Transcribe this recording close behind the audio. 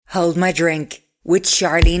Hold My Drink with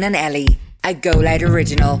Charlene and Ellie, a Go Loud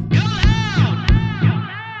original. He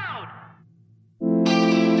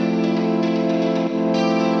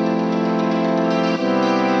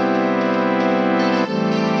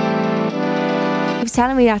was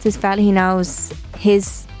telling me that this fella he knows,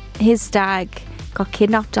 his stag got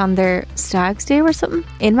kidnapped on their stag's do or something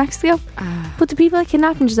in Mexico. But the people that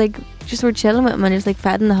kidnapped him just were chilling with him and just like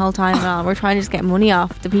fed him the whole time and all. We're trying to just get money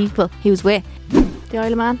off the people he was with. The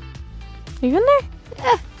Isle of Man. Are you in there?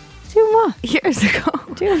 Yeah. Doing what? Years ago.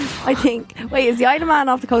 I think. Wait, is the Isle of Man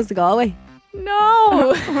off the coast of Galway?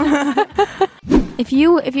 No. If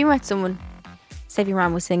you met someone, say if your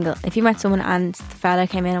man was single, if you met someone and the fella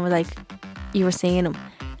came in and was like, you were seeing him,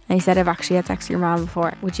 and he said, I've actually had sex with your man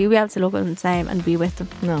before, would you be able to look at him the same and be with him?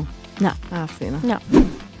 No. No. Absolutely not. No.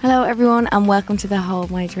 Hello everyone and welcome to the Hold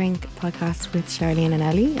My Drink podcast with Charlene and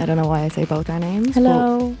Ellie. I don't know why I say both our names.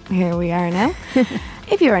 Hello. But here we are now.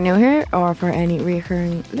 If you are new here or for any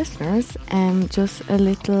recurring listeners, just a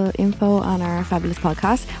little info on our fabulous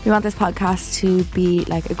podcast. We want this podcast to be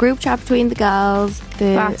like a group chat between the girls.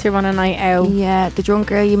 Bathroom on a night out. Yeah, the drunk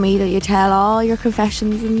girl you meet that you tell all your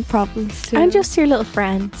confessions and problems to. And just your little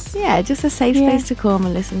friends. Yeah, just a safe space to come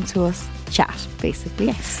and listen to us chat, basically.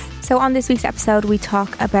 Yes. So on this week's episode, we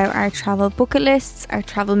talk about our travel bucket lists, our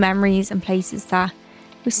travel memories and places that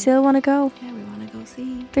we still want to go. Yeah, we want to go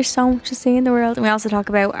see. There's so much to see in the world. And we also talk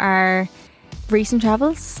about our recent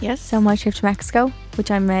travels. Yes. So my trip to Mexico,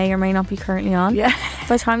 which I may or may not be currently on. Yeah.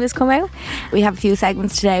 By the time this come out. We have a few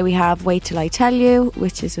segments today. We have Wait Till I Tell You,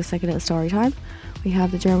 which is just like a little story time. We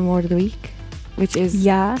have the German word of the week, which is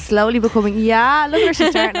slowly becoming, look at her,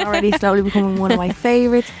 she's starting already, slowly becoming one of my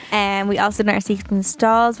favourites. And we also did our secret in the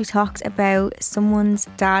stalls. We talked about someone's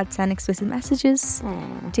dad send explicit messages.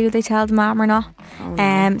 Do they tell the mom or not?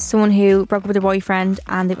 Someone who broke up with their boyfriend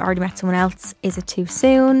and they've already met someone else. Is it too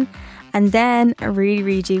soon? And then a really,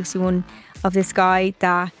 really juicy one of this guy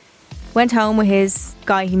that went home with his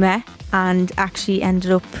guy he met and actually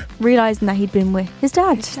ended up realising that he'd been with his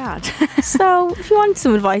dad. So if you want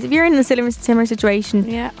some advice, if you're in a similar situation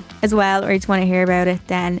as well, or you just want to hear about it,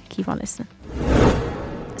 then keep on listening.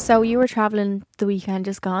 So you were travelling the weekend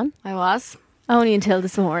just gone? I was. Only until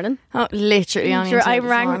this morning. Oh, literally only until this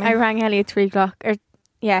morning. I rang Ellie at 3 o'clock,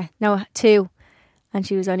 2, and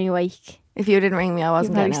she was only awake. If you didn't ring me, I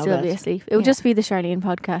wasn't getting out still of be bed. asleep. It would just be the Charlene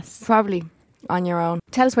podcast. Probably on your own.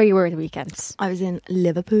 Tell us where you were the weekend. I was in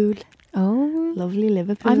Liverpool. Oh, lovely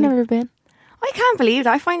Liverpool. I've never been. I can't believe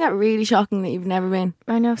that. I find that really shocking that you've never been.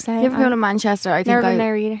 I know, same. Liverpool and Manchester. I think never been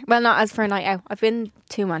there either. Well, not as for a night out. I've been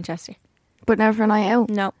to Manchester, but never for a night out.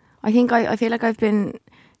 No, I think I feel like I've been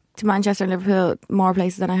to Manchester and Liverpool more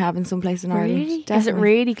places than I have in some places in Ireland. Really? Definitely. Is it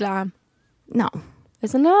really glam? No.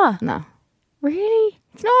 Is it not? No. Really?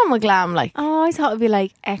 It's normal glam, like. Oh, I thought it'd be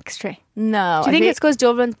like extra. No. Do you think it's because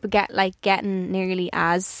Dublin's getting nearly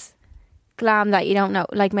as glam that you don't know?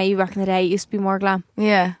 Like maybe back in the day it used to be more glam.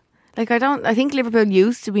 Yeah. Like I think Liverpool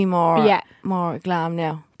used to be more glam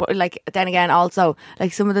now. But like then again also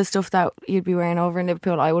like some of the stuff that you'd be wearing over in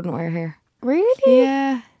Liverpool I wouldn't wear here. Really?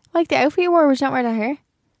 Yeah. Like the outfit you wore, would you not wear that here?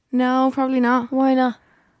 No, probably not. Why not?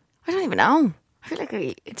 I don't even know. I feel like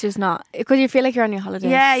it's just not, because you feel like you're on your holiday.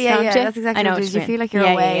 Yeah. That's exactly I know what it is. You feel like you're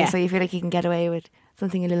away, so you feel like you can get away with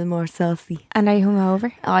something a little more saucy. And are you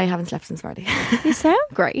hungover? Oh, I haven't slept since Friday. You sound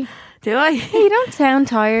great. Do I? You don't sound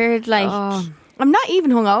tired. Like I'm not even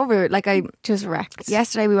hungover. Like I just wrecked.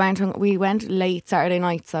 Yesterday we went late Saturday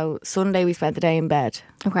night, so Sunday we spent the day in bed.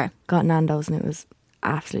 Okay. Got Nando's and it was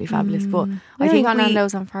absolutely fabulous. But I think got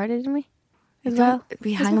Nando's on Friday, didn't we? As well.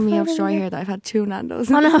 Be hanging me out to dry here that I've had 2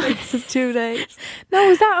 Nando's in the space of 2 days. No,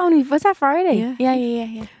 was that Friday?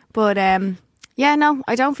 Yeah. But no,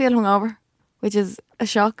 I don't feel hungover, which is a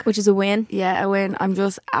shock. Which is a win. Yeah, a win. I'm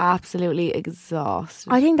just absolutely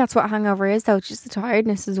exhausted. I think that's what hangover is though, just the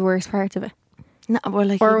tiredness is the worst part of it. No, well,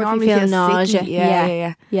 like or if you feel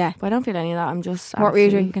nausea. Yeah. But I don't feel any of that. I'm just what were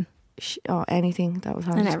you drinking? Anything that was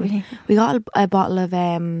and everything. We got a bottle of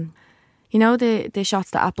you know the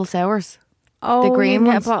shots, the apple sours. Oh, the green you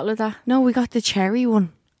ones. Get a bottle of that. No, we got the cherry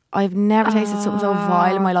one. I've never tasted something so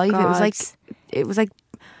vile in my life. God. It was like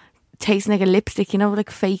tasting like a lipstick, you know,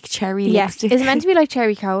 like fake cherry lipstick. Is it meant to be like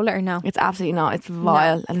cherry cola or no? It's absolutely not. It's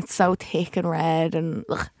vile and it's so thick and red and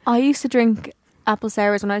ugh. I used to drink apple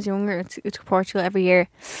sours when I was younger to Portugal every year,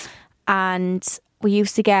 and we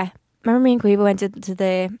used to get. Remember me and Cueva went to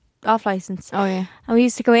the off license. Oh yeah, and we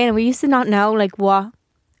used to go in and we used to not know like what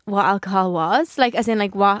alcohol was, like as in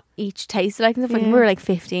like what each tasted like and stuff. Like we were like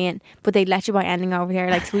 15, but they'd let you buy anything over there.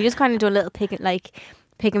 Like so we just kind of do a little pick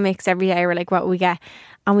pick and mix every day. We're like, what will we get?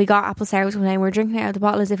 And we got apple sours one night. We were drinking it out of the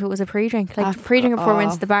bottle as if it was a pre-drink. Like pre-drink before we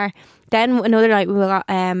went to the bar. Then another night we got,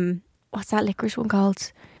 what's that licorice one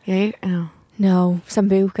called? Yeah, No,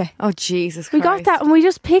 Sambuca. Oh, Jesus Christ. We got that and we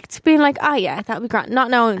just picked being like, oh yeah, that'd be great.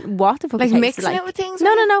 Not knowing what the fuck Like it tasted mixing like. it with things?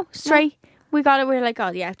 No, straight. We got it. We were like, oh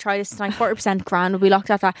yeah, try this tonight. 40% grand. We locked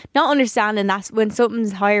after that. Not understanding that's when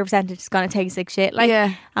something's higher percentage, it's gonna taste like shit. Like,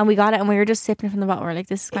 Yeah. And we got it, and we were just sipping it from the bottle. We're like,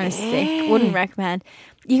 this is kind of sick. Wouldn't recommend.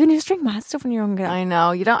 You can just drink mad stuff when you're younger. I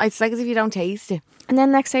know. You don't. It's like as if you don't taste it. And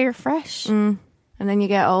then next day you're fresh. And then you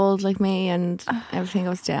get old like me, and everything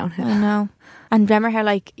goes down. I know. And remember how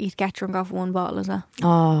like you'd get drunk off one bottle as well.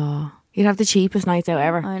 Oh, you'd have the cheapest nights out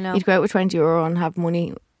ever. I know. You'd go out with €20 and have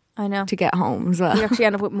money I know. to get home as well. You actually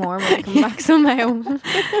end up with more when you come back somehow.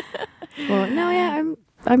 But no, yeah,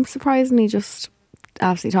 I'm surprisingly just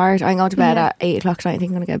absolutely tired. I'm going to bed at 8 o'clock tonight. I think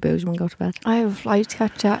I'm going to get booze and go to bed. I have a flight to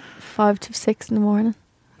catch at 5 to 6 in the morning.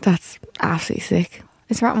 That's absolutely sick.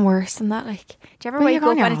 It's gotten worse than that. Like, do you ever But wake you're up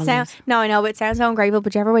on your and it sounds... No, I know, but it sounds so ungrateful.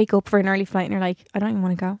 But do you ever wake up for an early flight and you're like, I don't even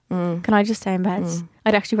want to go. Can I just stay in bed?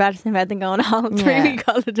 I'd actually rather stay in bed than go on a whole 3-week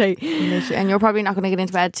holiday. Literally. And you're probably not going to get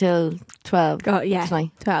into bed till 12 Yeah,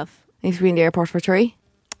 tonight. 12. You need to be in the airport for 3.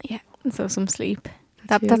 Yeah, and so some sleep.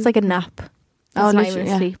 That's like a nap. That's not literally,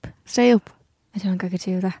 even sleep. Stay up. I don't think I could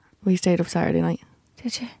do that. We stayed up Saturday night.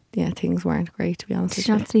 Did you? Yeah, things weren't great, to be honest Did with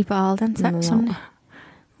you you. not sleep at all then? Sunday?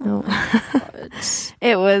 No.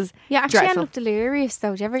 It was Yeah, actually dreadful. ended up delirious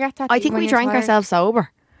though. Do you ever get that? I think when we you're drank tired? ourselves sober.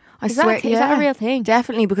 I Is swear, that a real thing?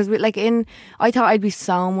 Definitely, because we I thought I'd be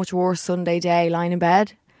so much worse Sunday day lying in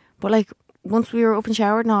bed, but like once we were up and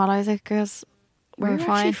showered and all, I was like, girls, we're fine.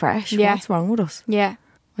 actually fresh. Yeah. What's wrong with us? Yeah.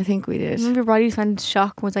 I think we did. Remember your body just went into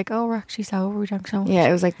shock and was like, oh, we're actually sober. We drank so much. Yeah,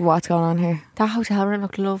 it was like, what's going on here? That hotel room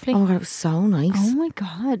looked lovely. Oh my god, it was so nice. Oh my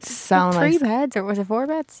god. So Like 3 nice. beds, or was it 4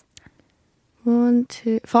 beds? 1,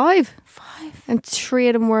 2, 5. 5. And 3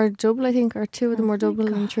 of them were double, I think, or 2 of them were double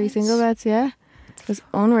and 3 single beds. Yeah, it was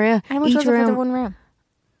unreal. How much Each was it for the room, one room?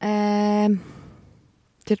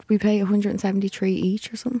 did we pay 173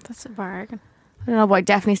 each or something? That's a bargain. I don't know, but I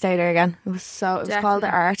definitely stay there again. It was called the Definitely.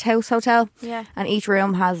 Art House Hotel. Yeah. And each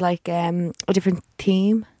room has like a different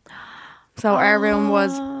theme. So our room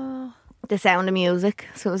was The Sound of Music.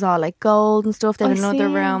 So it was all like gold and stuff. Then I another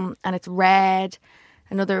see. room and it's red.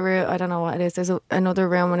 Another room, I don't know what it is. There's another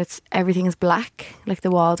room and everything is black. Like the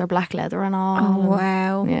walls are black leather and all. Oh and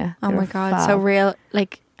wow. yeah. Oh they my were god. fab. So real,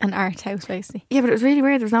 like an art house basically. Yeah, but it was really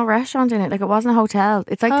weird. There was no restaurant in it. Like it wasn't a hotel.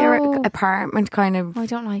 It's like their Oh. apartment kind of. Oh, I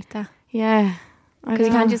don't like that. Yeah. I Because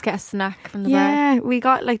you don't can't know. just get a snack from the bar. Yeah, we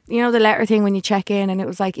got like, you know, the letter thing when you check in, and it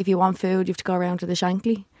was like, if you want food, you have to go around to the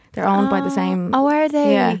Shankly. They're owned by the same. Oh, are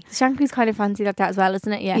they? Yeah. Shankly's kind of fancy like that as well,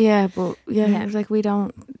 isn't it? Yeah. Yeah, but Yeah. it was like, we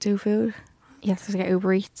don't do food. Yes, to get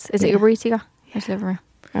Uber Eats. Is it Yeah. Uber Eats you got? Or Deliveroo?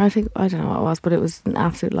 I don't know what it was, but it was an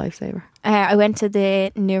absolute lifesaver. I went to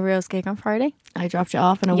the New Rules gig on Friday. I dropped you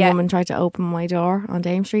off, and a Yeah. woman tried to open my door on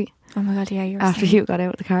Dame Street Oh my god, yeah, you're after saying. you got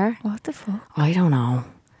out of the car. What the fuck? I don't know.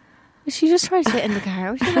 She just tried to sit in the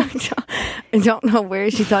car. Was she like, I don't know where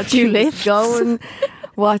she thought you lived going.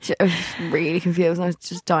 Watch, I was really confused. I was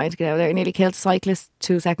just dying to get out of there. I nearly killed a cyclist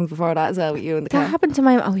 2 seconds before that as well with you in the that car. happened to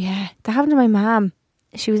my... Oh yeah. That happened to my mum.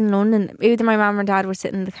 She was in London. Either my mum or dad were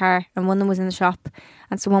sitting in the car and one of them was in the shop.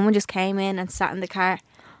 And so one just came in and sat in the car.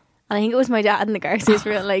 And I think it was my dad in the car. So he's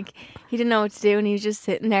real, like, he didn't know what to do and he was just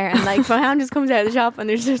sitting there. And like, my mum just comes out of the shop and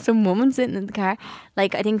there's just some woman sitting in the car.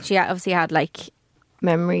 Like, I think she obviously had like...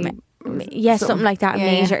 Memory. Yeah, something like that. Yeah,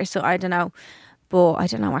 Amnesia yeah. or so. I don't know. But I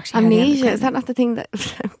don't know actually. how they Amnesia, ended is that not the thing that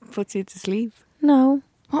puts you to sleep? No.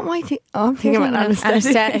 What am I thinking? Oh, I'm thinking about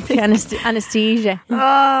anesthetic. anesthetic. Anesthesia.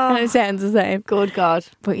 Oh, It sounds the same. good God.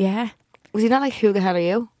 But yeah. Was he not like, who the hell are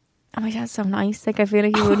you? Oh, my dad's so nice. Like, I feel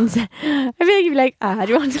like he wouldn't say... I feel like he'd be like,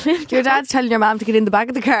 do you want to live? Your dad's telling your mum to get in the back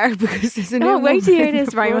of the car because there's a new No, wait woman till you hear in this,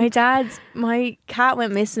 the right? front. My cat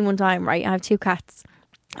went missing one time, right? I have 2 cats.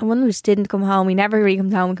 And one of them just didn't come home. He never really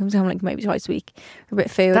comes home. He comes home like maybe twice a week for a bit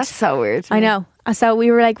of food. That's so weird. I know. So we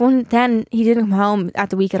were like, then he didn't come home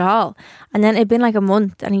at the week at all. And then it'd been like a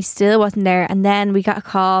month and he still wasn't there. And then we got a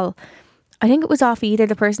call. I think it was off either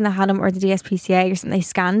the person that had him or the DSPCA or something. They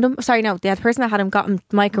scanned him. Sorry, no, the person that had him got him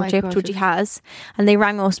microchipped, which he has. And they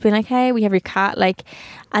rang us being like, hey, we have your cat. Like,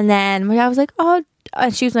 and then my dad was like, oh,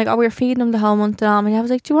 and she was like, oh, we were feeding him the whole month and all. My dad was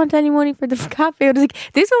like, do you want any money for the cat food? I was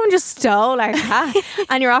like, this woman just stole our cat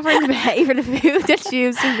and you're offering to pay for the food that she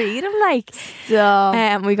used to feed him. Like,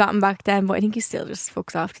 So, we got him back then, but I think he still just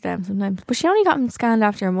fucks off to them sometimes. But she only got him scanned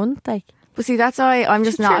after a month, like. but see, that's why I'm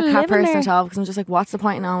just She's not a still cat living person there. at all, because I'm just like, what's the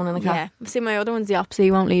point in owning a cat? Yeah. See, my other one's the opposite.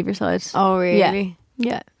 He won't leave your side. Oh, really?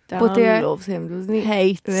 Yeah. But they loves him, doesn't he?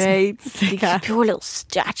 Hates the cat. Poor little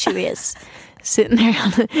statue is sitting there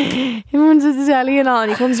on he runs with the telly and all,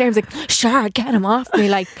 and he comes there and he's like, sure, get him off me,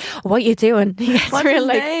 like, what you doing? He gets What's real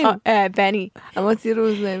his like name? Benny. And what's the other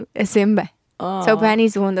one's name? Simba. Oh. So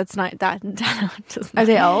Benny's the one that's not that. Are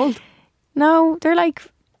they old? No, they're like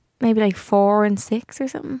maybe like 4 and 6 or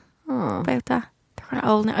something. Oh. About that. They're kind of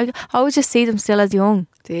old now. I always just see them still as young.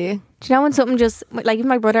 Do you? Do you know when something just like even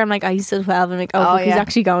my brother? I'm like, he's still 12. I'm like, oh, fuck, he's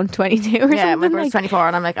actually going 22 or something. Yeah, my brother's like, 24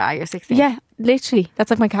 and I'm like, you're 16. yeah, literally. That's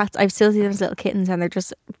like my cats. I still see them as little kittens and they're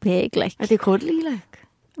just big. Like, Are they cuddly, like?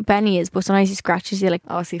 Benny is, but sometimes he scratches you like.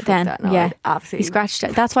 Oh, see, fuck then, that. No, yeah, I'd absolutely. he scratched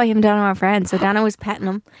it. That's why him and Dana are friends. So Dana was petting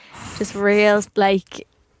him, just real like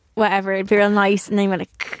whatever. It'd be real nice, and then he went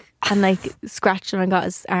like and like scratched him and got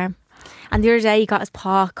his arm. And the other day he got his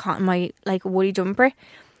paw caught in my like woolly jumper.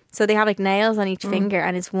 So they have like nails on each finger,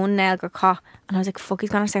 and his one nail got caught. And I was like, "Fuck, he's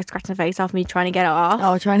gonna start scratching the face off me, trying to get it off."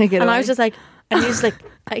 Oh, trying to get it. And I was just like, and he was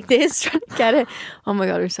like this, trying to get it. Oh my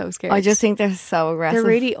god, we're so scared. I just think they're so aggressive. They're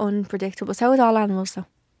really unpredictable. So is all animals, though.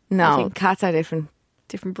 I No, think. cats are different.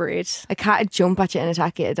 Different breed. A cat would jump at you and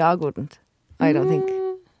attack you. A dog wouldn't. I don't think. Do you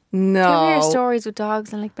ever hear No. stories with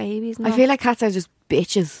dogs and like babies? And I all? feel like cats are just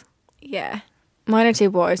bitches. Yeah. Mine are 2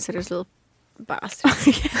 boys, so there's little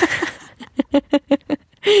bastards.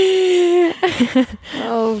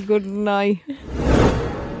 Oh, good night.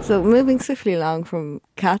 So moving swiftly along from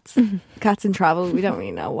cats in travel, we don't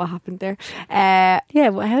really know what happened there. Yeah,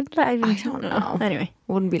 well, how did I don't know. Anyway.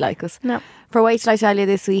 Wouldn't be like us. No. For Wait Till I Tell You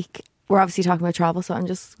this week, we're obviously talking about travel, so I'm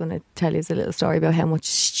just going to tell you a little story about how much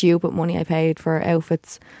stupid money I paid for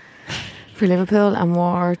outfits for Liverpool, and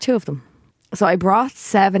wore 2 of them. So I brought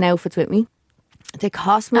 7 outfits with me. They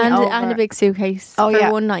cost me And a big suitcase for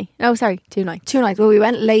yeah. 1 night. Oh, sorry, 2 nights. 2 nights. Well, we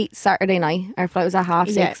went late Saturday night. Our flight was at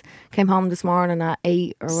 6:30. Yeah. Came home this morning at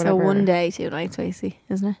 8 or whatever. So 1 day, 2 nights, basically,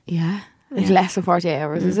 isn't it? Yeah. It's less than 48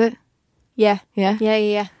 hours, is it? Yeah. Yeah.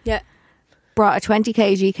 Yeah. Brought a 20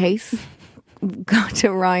 kg case. Got to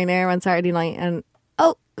Ryanair on Saturday night and,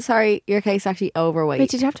 oh, sorry, your case is actually overweight. Wait,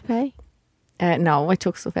 did you have to pay? No, I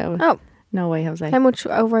took stuff out of it. Oh. No way, I was like, How much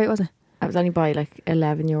overweight was it? I was only by like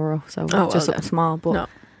 €11, so well just then. something small. But No.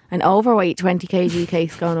 an overweight 20 kg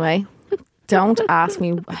case going away. Don't ask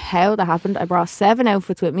me how that happened. I brought 7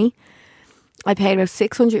 outfits with me. I paid about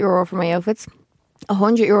 €600 for my outfits.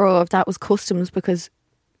 €100 of that was customs because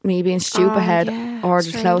me being stupid had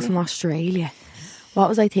ordered clothes from Australia. What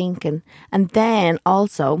was I thinking? And then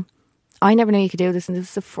also, I never knew you could do this, and this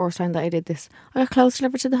is the first time that I did this. I got clothes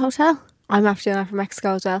delivered to the hotel. I'm after doing that for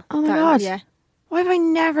Mexico as well. Oh my God. Yeah. Why have I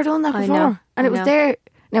never done that I before? know, And I it was know. there.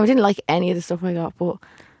 Now, I didn't like any of the stuff I got, but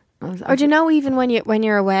I was, Or do you know, even when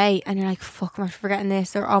you're away and you're like, fuck, I'm forgetting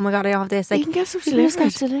this, or oh my god, I don't have this. Like, you can get stuff you just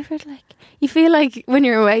delivered. get delivered. Like, you feel like when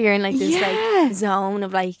you're away, you're in like this Yeah. like zone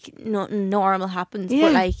of like nothing normal happens. Yeah,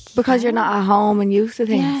 But like because you're not at home and used to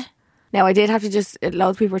things. Yeah. Now, I did have to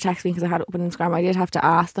loads of people were texting me because I had it up on Instagram. I did have to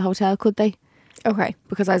ask the hotel, could they? Okay.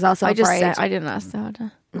 Because I was also I just afraid. said I didn't ask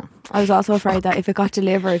that. I was also afraid that if it got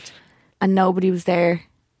delivered and nobody was there,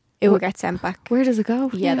 It will get sent back. where does it go?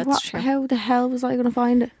 Yeah, that's true. How the hell was I going to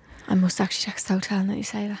find it? I must actually text the hotel now you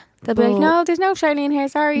say that. They'll be But- like, no, there's no Charlene here,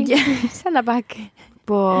 sorry. Yeah. Send that back.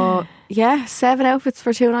 But yeah, 7 outfits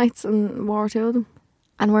for 2 nights and wore 2 of them.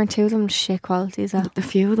 And weren't 2 of them shit quality as well? A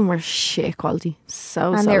few of them were shit quality.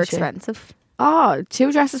 So And they're shit. expensive. Oh,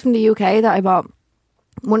 2 dresses from the UK that I bought.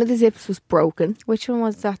 One of the zips was broken. Which one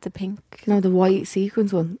was that? The pink? No, the white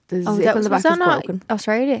sequins one. The Oh, zip that on the was back was that not broken.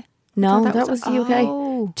 Australia? No, thought that was the UK.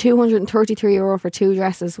 Oh. €233 for 2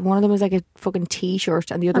 dresses. One of them was like a fucking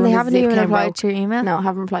t-shirt, and the other And one they the haven't zip even came replied broke. to your email? No, I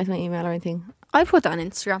haven't replied to my email or anything. I put that on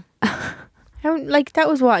Instagram. Like, that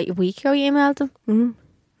was what, a week ago you emailed them?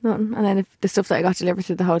 Nothing. And then the stuff that I got delivered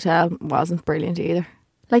to the hotel wasn't brilliant either.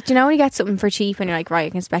 Like, do you know when you get something for cheap and you're like, right, I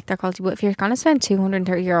can expect that quality, but if you're going to spend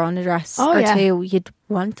 €230 on a dress Oh, or yeah. 2, you'd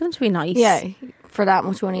want them to be nice. Yeah, for that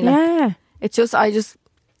much money. Like, Yeah. it's just,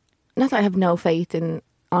 not that I have no faith in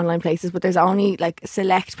online places, but there's only like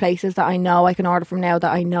select places that I know I can order from now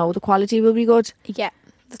that I know the quality will be good. Yeah,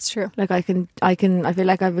 that's true. Like I feel like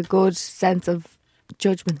I have a good sense of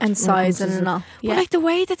judgment And when it size comes to and all. But Yeah. like the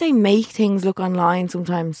way that they make things look online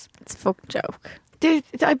sometimes. It's a fucking joke. Dude,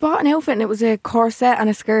 I bought an outfit and it was a corset and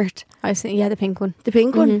a skirt. I see, yeah, the pink one. The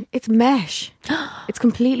pink one, it's mesh. It's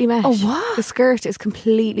completely mesh. Oh, what? The skirt is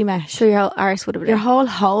completely mesh. So your whole arse would have been Your whole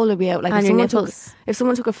hole will be out. Like And if your someone, took, nipples. if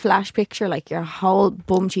someone took a flash picture, like your whole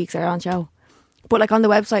bum cheeks are on show. But like on the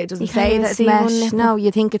website, it doesn't You can't say even that it's see one mesh. nipple. No,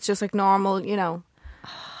 you think it's just like normal, you know.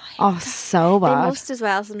 Oh, so They bad. must as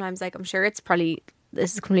well sometimes, like, I'm sure it's probably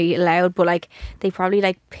this is completely loud, but like they probably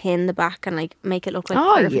like pin the back and like make it look like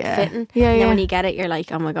perfect fitting. Yeah, and yeah. then when you get it, you're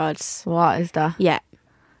like, oh my god, What is that? yeah.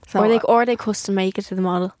 So, Or they custom make it to the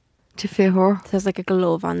model. to fit her. So there's like a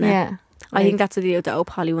glove on there. Yeah. I think that's what they do with the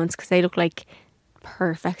Opally ones because they look like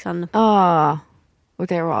perfect on them. Oh, well,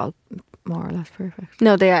 they were all more or less perfect.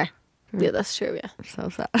 No, they are. Yeah, that's true. Yeah, So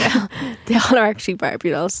sad. they all are actually Barbie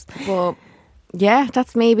dolls. But yeah,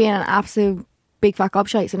 that's me being an absolute big fat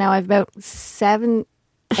gobshite. So now I've about 7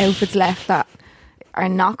 outfits left that are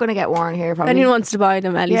not going to get worn here. Probably. Anyone wants to buy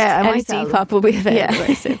them, at least. Yeah, I might Ellie's sell them. Depop will be available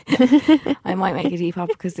very soon. I might make a Depop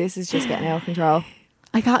because this is just getting out of control.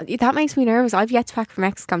 That makes me nervous. I've yet to pack for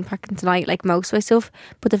Mexico. I'm packing tonight, like most of my stuff.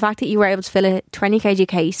 But the fact that you were able to fill a 20 kg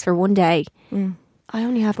case for one day, I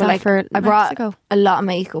only have that for I brought Mexico. a lot of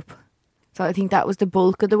makeup, so I think that was the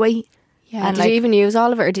bulk of the weight. Yeah. And Did you even use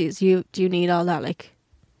all of it, or do you need all that? Like,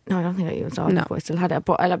 No, I don't think I used all No. of it, but I still had it.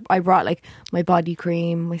 But I brought like my body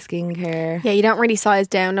cream, my skincare. yeah, you don't really size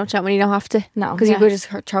down, don't you? When you don't have to, No, because yeah. you could just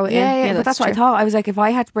throw it Yeah, in. yeah, but that's what I true. thought. I was like, if I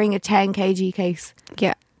had to bring a 10 kg case,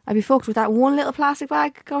 Yeah. I'd be fucked with that one little plastic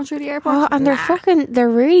bag going through the airport. Oh, and they're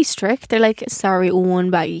really strict. They're like, sorry, one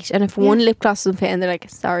bag each. And if one lip gloss doesn't fit in, they're like,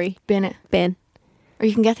 sorry, bin it. bin. Or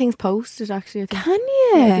you can get things posted, actually. I think. Can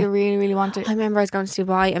you? Yeah, if you really, really want it. I remember I was going to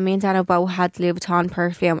Dubai and me and Dano both had Louis Vuitton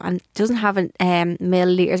perfume and it doesn't have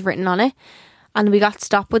milliliters written on it. And we got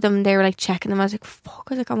stopped with them and they were like checking them. I was like, fuck.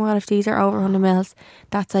 I was like, oh my god, if these are over 100 mils,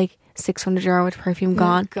 that's like €600 worth of perfume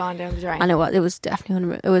gone. Gone down the drain. And it was definitely 100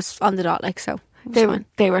 mils. It was on the dot, like, so.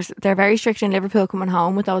 They're very strict in Liverpool coming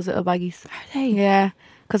home with those little baggies. Are they? Yeah,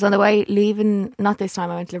 because on the way leaving, not this time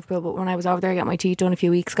I went to Liverpool, but when I was over there, I got my teeth done a few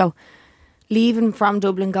weeks ago. Leaving from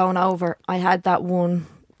Dublin, going over, I had that one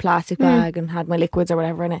plastic bag and had my liquids or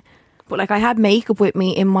whatever in it. But like I had makeup with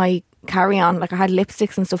me in my carry-on, like I had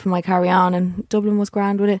lipsticks and stuff in my carry-on, and Dublin was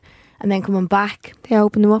grand with it. And then coming back, They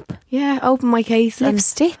opened them up. yeah, opened my case. And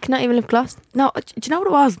Lipstick, not even lip gloss. no, do you know what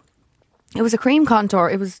it was? It was a cream contour.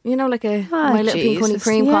 It was, you know, like my little pink honey Jesus,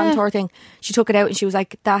 cream yeah. contour thing. She took it out and she was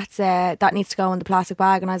like, that needs to go in the plastic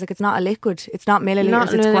bag. And I was like, it's not a liquid. It's not milliliters,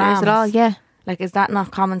 Not it's milliliters grams. at all, yeah. Like, is that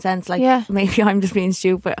not common sense? Like, Yeah. maybe I'm just being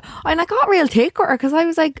stupid. And I got real tick with her because I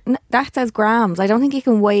was like, that says grams. I don't think you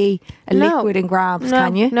can weigh a No. liquid in grams, No,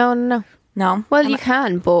 can you? No. No. Well, And you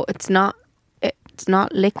can, but it's not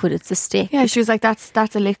liquid, it's a stick. yeah, she was like, that's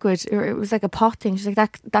a liquid. Or it was like a pot thing. She's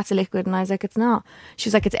like, that's a liquid. And I was like, it's not. She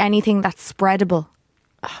was like, it's anything that's spreadable.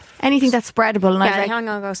 Anything that's spreadable. And I was Yeah, like, hang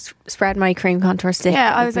on, go spread my cream contour stick.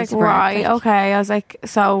 yeah, I was like, It's spread, right, like, okay. I was like,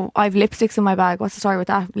 so I've lipsticks in my bag. What's the story with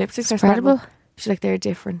that? Lipsticks are spreadable. Spreadable? She's like, they're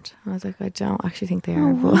different. I was like, I don't actually think they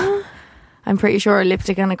are, but I'm pretty sure a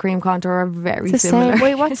lipstick and a cream contour are very It's the similar. same.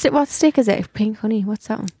 Wait, what stick is it? Pink honey. What's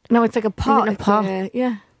that one? No, it's like a pot. a It's pot?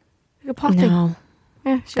 yeah, like a pot thing. No.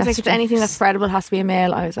 Yeah, she was That's like, it's anything that's spreadable has to be a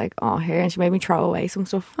male. I was like, oh, here, and she made me throw away some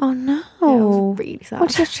stuff. Oh no. Yeah, it was really sad. What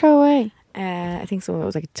did you throw away? I think so. It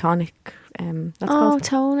was like a tonic. That's Oh, called.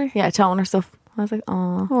 toner. Yeah, toner stuff. I was like,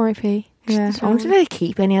 oh, R.I.P. yeah. I wonder if they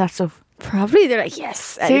keep any of that stuff. Probably they're like, yes,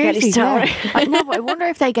 Seriously, toner. yeah. I know, but I wonder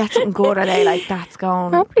if they get something good. Or they like that's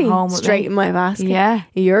going Probably home with straight me. in my basket. Yeah,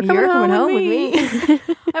 You're coming home with me.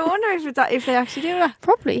 I wonder if they actually do that.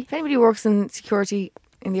 Probably. If anybody works in security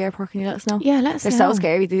in the airport, can you let us know? Yeah, let us They're know. so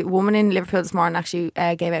scary. The woman in Liverpool this morning actually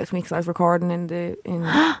gave out to me because I was recording in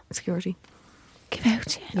security. Give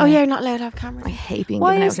out. Yeah. Oh, yeah, you're not allowed to have cameras. I hate being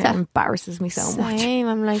Why given is out. that? It embarrasses me so much. Same.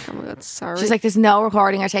 I'm like, oh my god, sorry. She's like, there's no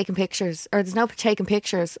recording or taking pictures, or there's no taking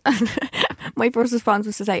pictures. My first response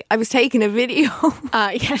was to say, I was taking a video.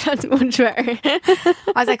 yeah, that's much better.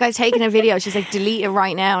 I was like, I was taking a video. She's like, delete it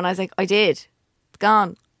right now. And I was like, I did. It's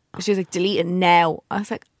gone. She was like, delete it now. I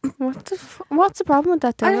was like, What's the problem with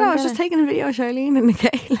that? Though? I don't know. I was just taking a video of Charlene and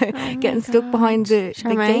Nicola getting stuck behind the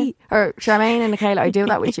gate. Or Charmaine and Nicola. I do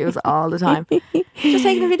that with you all the time. Just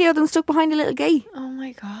taking a video of them stuck behind a little gate. Oh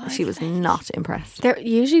my god. She was not impressed.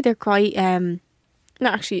 They're quite no,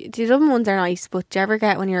 actually the Dublin ones are nice, but do you ever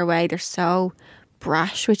get when you're away they're so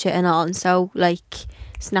brash with you and all, and so like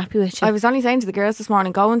snappy with you. I was only saying to the girls this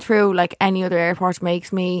morning, going through like any other airport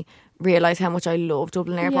makes me realise how much I love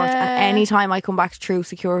Dublin Airport. Yeah. And any time I come back through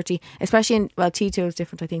security, especially in, well, T2 is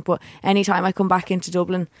different I think, but any time I come back into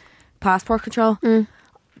Dublin passport control,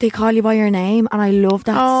 they call you by your name, and I love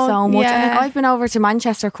that so much. yeah. And like, I've been over to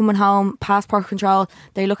Manchester coming home, passport control,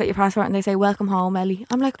 they look at your passport and they say, welcome home, Ellie.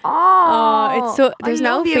 I'm like, it's so there's I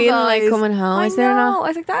no love you feeling like guys. coming home, I is there know. not? I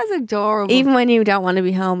was like, that is adorable. Even when you don't want to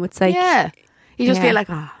be home, it's like yeah, you just Yeah. feel like,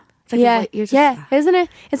 it's like you're just, isn't it?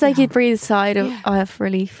 It's like you'd breathe a sigh of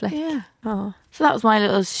relief, like yeah. oh, So that was my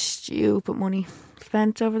little stupid money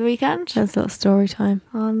spent over the weekend that's a little story time.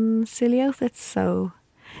 on silly outfits. So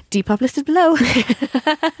Depop listed below.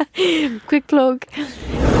 Quick plug.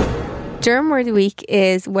 German word of the week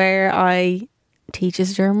is where I teach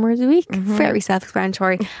us German word of the week. Very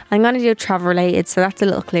self-explanatory. I'm going to do travel related, so that's a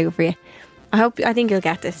little clue for you. I think you'll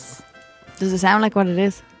get this. Does it sound like what it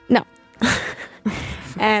is? No.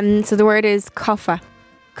 So the word is koffer.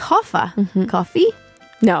 Koffer? Coffee?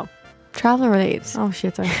 No. Travel related. Oh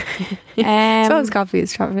shit, sorry. I suppose coffee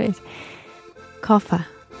is travel related. Koffer.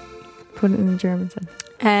 Put it in the German sense.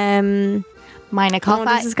 Meine Koffer.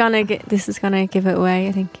 This is gonna give it away,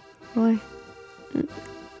 I think. Why?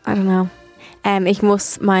 I don't know. Ich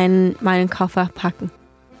muss meinen Koffer packen.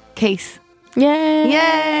 Case. Yeah.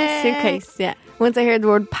 Yay! Suitcase, yeah. Once I heard the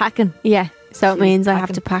word packing. Yeah. So it means I have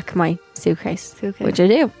packing. to pack my suitcase. Which I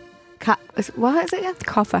do. What is it again?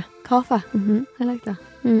 Koffer. Koffer. I like that.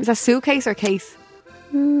 Is that suitcase or case?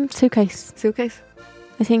 Suitcase. Suitcase.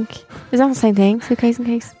 I think. Is that the same thing? Suitcase and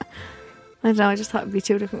case? I don't know, I just thought it'd be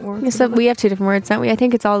two different words. Yeah, so we have two different words, don't we? I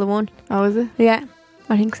think it's all the one. Oh, is it? Yeah.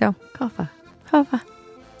 I think so. Koffer. Koffer.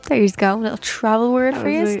 There you go. A little travel word for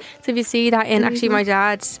you. Right. So if you see that in, actually my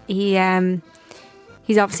dad,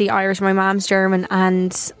 he's obviously Irish, my mom's German,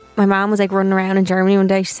 and my mom was like running around in Germany one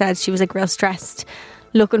day. She said she was like real stressed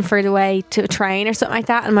looking for the way to a train or something like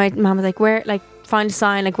that, and my mom was like, where, like, find a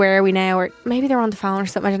sign, like, where are we now? Or maybe they're on the phone or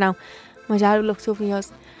something, I don't know. My dad looked up and he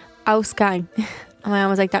goes, Ausgang. And my mom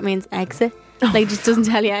was like, that means exit. Like, just doesn't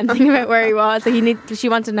tell you anything about where he was. Like, she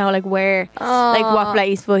wanted to know, like, where, like, what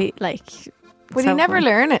place, but he never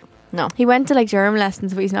learn it. No. He went to like German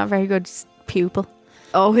lessons, but he's not a very good pupil.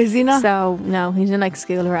 Oh, is he not? So no, he didn't like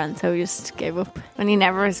school around, so he just gave up. And he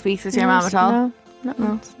never speaks with your mum at all? No, not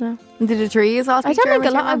once, no. And did the three of us all speak I don't German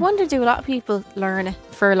think a lot. to your I mum? wonder, do a lot of people learn it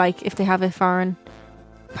for like if they have a foreign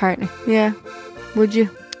partner? Yeah. Would you?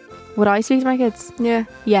 Would I speak to my kids? Yeah.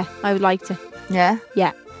 Yeah, I would like to. Yeah?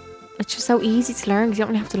 Yeah. It's just so easy to learn because you don't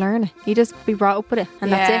really have to learn it. You just be brought up with it,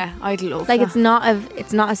 and that's it. I'd love Like that.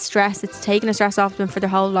 it's not a stress. It's taking a stress off them for their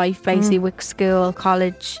whole life, basically, with school,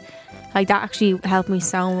 college. Like that actually helped me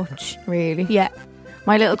so much. Really? Yeah,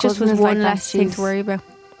 My little it just cousin was is one like that. less thing to worry about.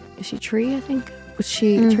 Is she 3, I think? Was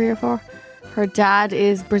she 3 or 4? Her dad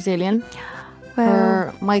is Brazilian.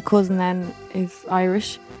 My cousin then is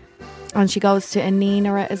Irish. And she goes to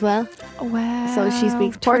Anina as well. Wow. So she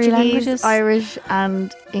speaks 3 Portuguese, languages. Irish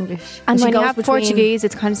and English. And she when you goes have between- Portuguese,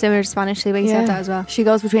 it's kind of similar to Spanish. They basically have that as well. She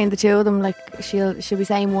goes between the two of them. Like she'll be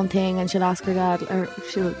saying one thing and she'll ask her dad, or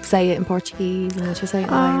she'll say it in Portuguese and then she'll say it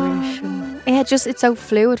in Irish. And Yeah, it's so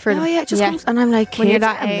fluid for them. it just comes. And I'm like, when you're kids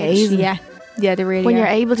that are age. amazing. Yeah, they really When are. you're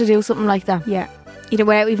able to do something like that. Yeah, you know,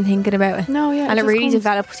 without even thinking about it. No, yeah. And it just really comes.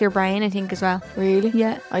 develops your brain, I think, as well. Really?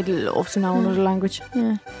 Yeah. I'd love to know another language.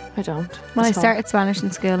 Yeah. I don't. Well, I It's hard. started Spanish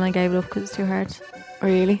in school and I gave it up because it's too hard.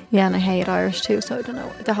 Really? Yeah, and I hate Irish too, so I don't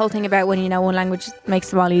know. The whole thing about when you know one language makes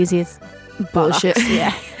them all easy is Bullshit. bollocks.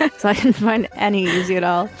 Yeah. So I didn't find it any easy at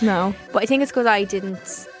all. No. But I think it's because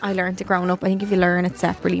I learned it growing up. I think if you learn it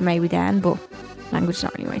separately, maybe then, but language is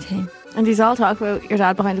not really my thing. And he's all talk about your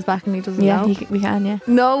dad behind his back and he doesn't Yeah, know. we can, yeah.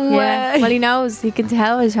 No Yeah. way. Well, he knows. He can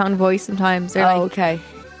tell his tone of voice sometimes. They're okay.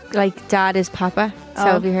 like dad is Papa. So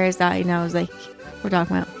Oh. if he hears that, he knows like we're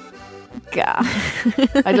talking about. God.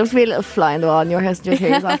 I'd love to be a little fly in the wall in your house and just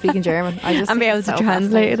hear us all speaking German. I just And be think able it's to so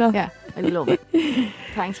translate it all. fascinating. Yeah, I love it.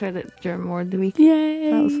 Thanks for the German word of the week.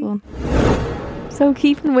 Yay. That was fun. So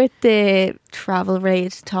keeping with the travel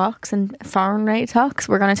related talks and foreign related talks,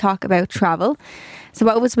 we're going to talk about travel. So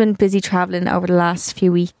both of us have been busy travelling over the last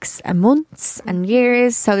few weeks and months and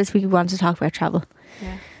years. So this week we want to talk about travel.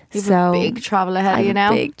 Yeah. You've So a big travel ahead of you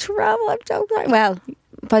now. Big travel. I'm so excited. Well,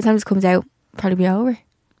 by the time this comes out, probably be over.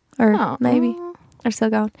 Or Oh. maybe. Or still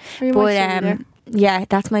going. Or you might still be there. Yeah,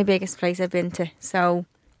 that's my biggest place I've been to. So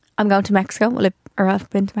I'm going to Mexico. I've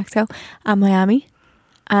been to Mexico and Miami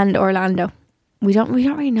and Orlando. We don't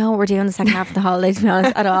really know what we're doing the second half of the holiday, to be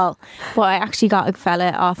honest, at all. But I actually got a fella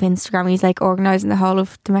off Instagram. He's like organising the whole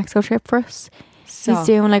of the Mexico trip for us. So, He's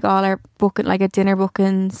doing like all our booking, like a dinner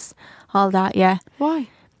bookings, all that. Yeah, why?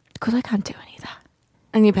 because I can't do any of that.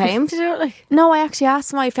 And you pay him to do it? Like, No, I actually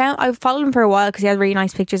asked him. I followed him for a while because he had really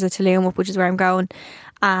nice pictures of Tulum up, which is where I'm going.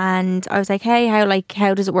 And I was like, hey,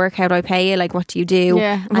 how does it work? How do I pay you? Like, what do you do?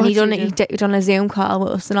 Yeah, And what he do done you he done a Zoom call with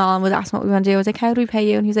us and all, and was asking what we want to do. I was like, how do we pay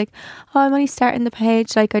you? And he was like, oh, I'm only starting the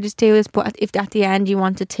page. Like, I just do this, but if at the end you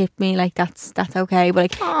want to tip me, like that's okay.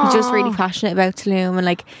 But like, he's just really passionate about Tulum and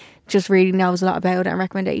like just really knows a lot about it and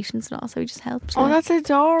recommendations and all. So he just helps. oh, yeah. that's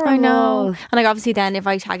adorable. I know. And like obviously then if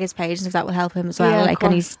I tag his page and stuff, that will help him as well. Yeah, of like,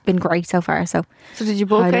 and course. he's been great so far. So So did you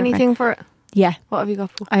book Highly anything for it? yeah. What have you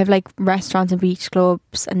got booked? I have like restaurants and beach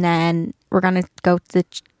clubs, and then we're gonna go to the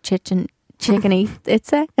Chicken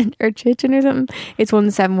Itza or Chichen or something. It's one of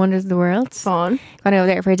the 7 wonders of the world. Fun. Gonna go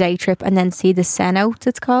there for a day trip and then see the cenote,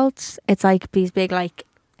 it's called. It's like these big like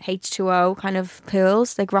H2O kind of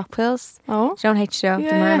pools, like rock pools. Oh. Do you know H2O? Yeah.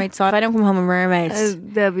 The mermaid. So if I don't come home a mermaid,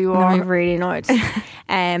 They'll be I'm warm. really annoyed.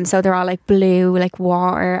 So they're all like blue, like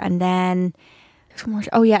water, and then there's one more.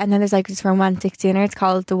 Oh yeah, and then there's like this romantic dinner. It's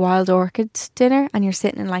called the Wild Orchid Dinner, and you're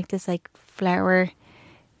sitting in like this like flower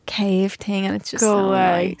cave thing, and it's just Go so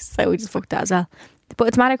away. nice. So we just booked that as well. But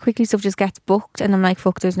it's matter quickly stuff just gets booked, and I'm like,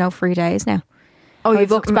 fuck, there's no free days now. Oh, We you've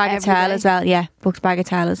booked Bagatelle as well. Yeah, booked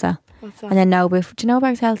Bagatelle as well. What's that? And then Nobu. Do you know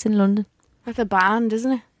Bagatelle? It's in London. That's a band,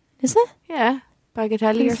 isn't it? Is it? Yeah.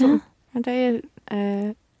 Bagatelli or Is something. Aren't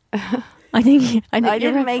they? I think I you're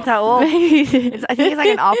didn't right. make that up. I think it's like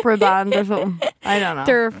an opera band or something. I don't know.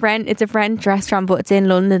 They're it's a French restaurant, but it's in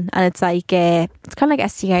London, and it's like it's kind of like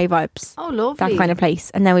STK vibes, Oh, lovely. that kind of place.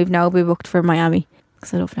 And then we've Nobu booked for Miami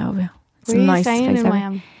because I love Nobu. It's Were the you nicest staying place in ever.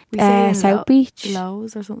 Miami? We stayed in South Beach.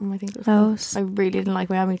 Lowe's or something, I think it was. Lowe's. called. I really didn't like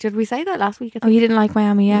Miami. Did we say that last week? I Oh, you didn't like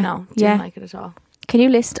Miami, yeah? No, didn't yeah. like it at all. Can you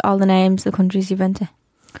list all the names of the countries you've been to?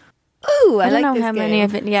 Ooh, I don't like know this how game. many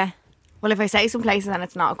of it. Yeah. Well, if I say some places and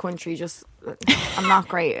it's not a country, just I'm not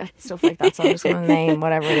great at stuff like that, so I'm just going to name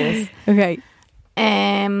whatever it is. Okay.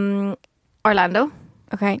 Orlando,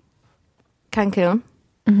 Okay. Cancun,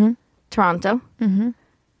 Mhm. Toronto, Mhm.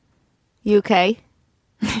 UK,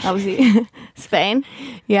 obviously Spain,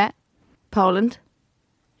 Yeah. Poland,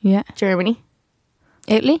 Yeah. Germany.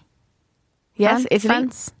 Italy. Yes, France? Italy.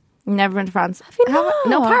 France. Never been to France. Have you No,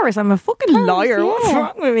 not? Paris. I'm a fucking Paris, liar. What's yeah.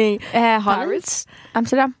 wrong with me? Holland. Paris.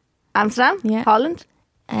 Amsterdam. Amsterdam. Yeah. Holland.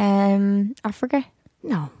 Africa.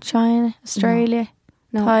 No. China. Australia.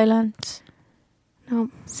 No. Thailand. No.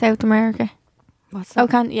 South America. What's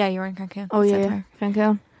that? Oh, yeah, you were in Cancun. Oh, South yeah. America.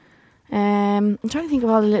 Cancun. I'm trying to think of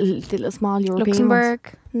all the little small European ones.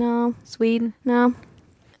 Luxembourg. No. Sweden. No.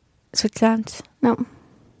 Switzerland. No.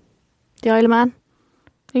 The Isle of Man.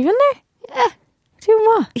 Have you been there? Yeah. Doing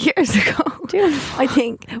what? Years ago. Doing I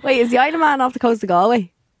think. Wait, is the Isle of Man off the coast of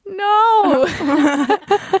Galway? No.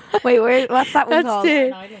 Wait, what's that one That's called?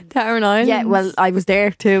 the Aran Islands. Yeah, well, I was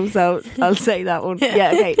there too, so I'll say that one.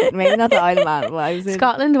 Yeah, okay. Maybe not the Isle of Man, but I was in.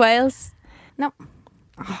 Scotland, Wales. No.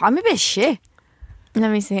 Oh, I'm a bit shit.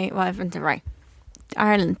 Let me see what I've been to. Right.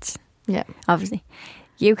 Ireland, Yeah. obviously.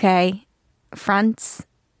 UK, France,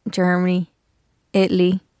 Germany,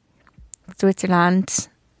 Italy, Switzerland,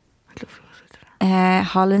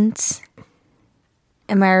 Holland,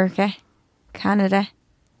 America, Canada,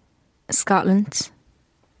 Scotland.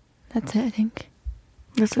 That's it, I think.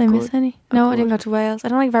 That's Did I miss any? No, I didn't go to Wales. I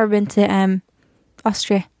don't think I've ever been to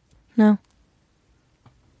Austria. No.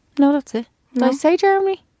 No, that's it. Did I No. say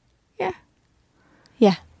Germany? Yeah.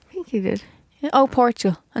 Yeah. I think you did. Oh,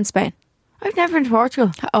 Portugal and Spain. I've never been to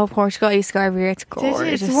Portugal. Oh, Portugal. I used to go every year. It's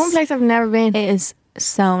gorgeous. It's one place I've never been. It is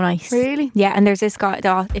so nice. Really? Yeah, and there's this guy,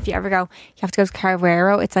 if you ever go, you have to go to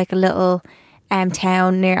Carvero. It's like a little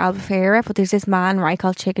town near Albufeira, but there's this man, right,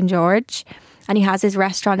 called Chicken George, and he has his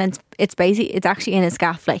restaurant, and it's actually in his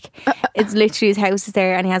gaff. Like, it's literally his house is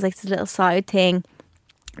there, and he has like this little side thing.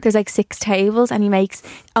 There's like 6 tables, and he makes,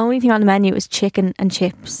 only thing on the menu is chicken and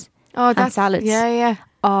chips. Oh, that's salads. Yeah, yeah.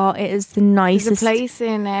 Oh, it is the There's nicest. a place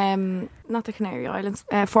in not the Canary Islands,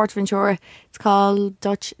 Forteventura. It's called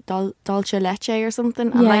Dulce Leche or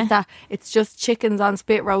something. And Yeah. like that, it's just chickens on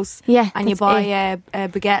spit roast. Yeah, and you that's buy it. a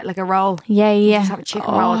baguette, like a roll. Yeah, You yeah. just have a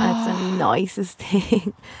chicken roll, and it's the nicest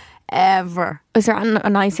thing ever. Is there a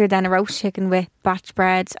nicer than a roast chicken with batch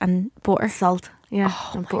bread and butter? Salt, yeah,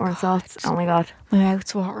 Oh and my butter and salt. God. Oh my god, My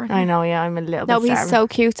mouth's watering. I know. Yeah, I'm a little No, bit. he's starving. so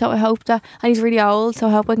cute. So I hope that, and he's really old. So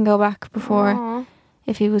I hope I can go back before Aw.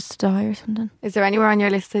 if he was to die or something. Is there anywhere on your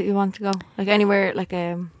list that you want to go? Like anywhere, like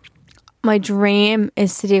My dream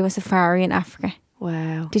is to do a safari in Africa.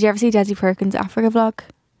 wow. Did you ever see Desi Perkins' Africa vlog?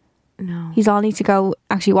 No. He's all need to go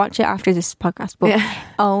actually watch it after this podcast. But Yeah.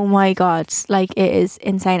 oh my god, like it is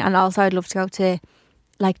insane. And also, I'd love to go to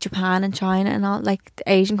like Japan and China and all like the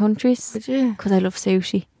Asian countries Did you? because I love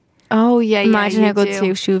sushi. Oh yeah. Imagine yeah, how good do.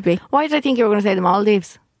 sushi would be. Why did I think you were going to say the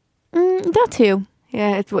Maldives? That too.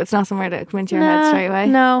 Yeah, it's not somewhere that come into your head straight away.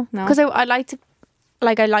 No, No? because I like to.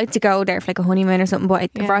 Like, I like to go there for like a honeymoon or something, but I'd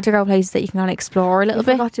Yeah. rather go places that you can kind of explore a little I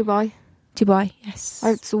bit. forgot Dubai. Dubai, yes.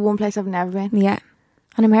 It's the one place I've never been. Yeah.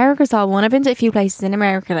 And America's all one. I've been to a few places in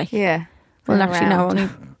America, like. Yeah. Well, Been actually, no, around. only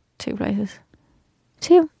 2 places.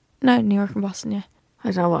 2? No, New York and Boston, yeah. I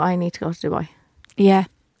don't know what I need to go to Dubai. Yeah.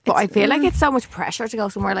 But I feel like it's so much pressure to go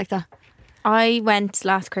somewhere like that. I went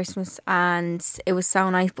last Christmas and it was so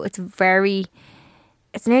nice, but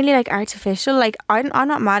it's nearly like artificial. Like, I'm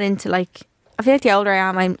not mad into like I feel like the older I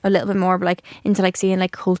am, I'm a little bit more like into like seeing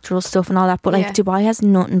like cultural stuff and all that. But like Dubai has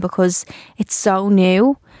nothing because it's so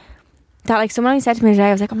new. That like someone only said to me today,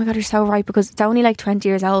 I was like, oh my God, you're so right, because it's only like 20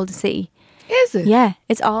 years old, the city. Is it? Yeah,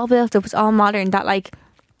 it's all built up, it's all modern. That like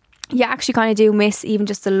you actually kind of do miss even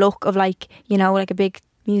just the look of like, you know, like a big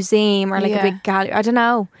museum or like a big gallery. I don't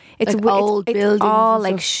know. It's like old buildings. It's all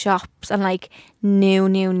like shops and like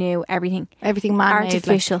new everything. Everything man-made.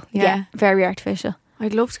 Artificial. Like, yeah, very artificial.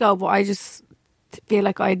 I'd love to go, but I just feel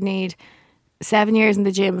like I'd need 7 years in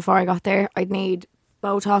the gym before I got there. I'd need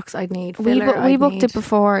Botox, I'd need filler. We booked it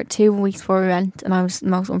before 2 weeks before we went, and I was the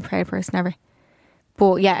most unprepared person ever.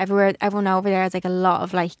 But yeah, everyone over there has like a lot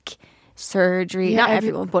of like surgery. Not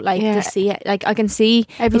everyone, but like to see it. Like I can see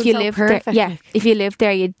if you live there. Yeah, if you live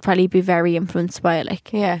there, you'd probably be very influenced by it. Like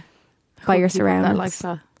by your surroundings. That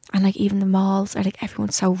lifestyle. And like even the malls are like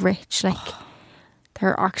everyone's so rich. Like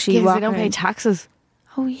they're actually they don't pay taxes.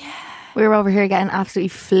 Oh yeah. We were over here getting absolutely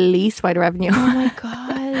fleeced by the revenue. Oh my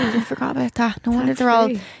God, I forgot about that. No wonder they're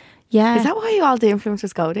all... Yeah. Is that why all the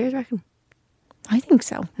influencers go there, do you reckon? I think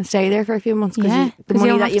so. And stay there for a few months because the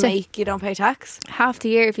money that you make, you don't pay tax? Half the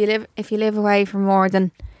year, if you live away for more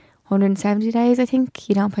than 170 days, I think,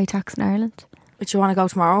 you don't pay tax in Ireland. But you want to go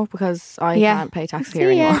tomorrow? Because I can't pay tax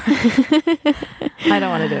here anymore. I don't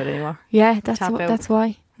want to do it anymore. Yeah, that's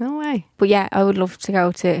why. No way. But yeah, I would love to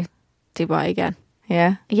go to Dubai again.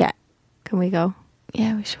 Yeah? Yeah. Can we go?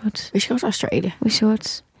 Yeah, we should. We should go to Australia. We should.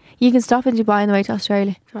 You can stop in Dubai on the way to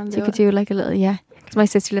Australia. So you could do like a little, because my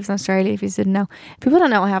sister lives in Australia, if you didn't know. People don't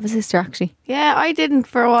know I have a sister, actually. Yeah, I didn't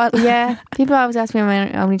for a while. Yeah. People always ask me, am I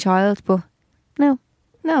my only child? But no.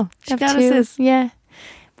 She got a sister. Yeah.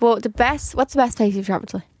 But what's the best place you've travelled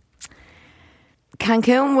to?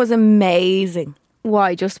 Cancun was amazing.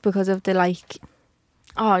 Why? Just because of the like...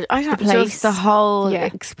 Oh, I thought just the whole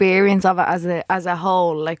experience of it as a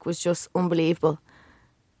whole like was just unbelievable.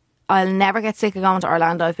 I'll never get sick of going to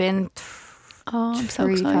Orlando. I've been I'm so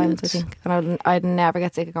 3 excited. times, I think, and I'd never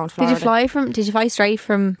get sick of going to Florida. Did you fly straight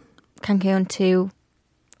from Cancun to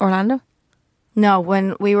Orlando? No,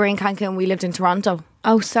 when we were in Cancun, we lived in Toronto.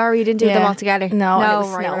 Oh, sorry, you didn't do them all together. No, it was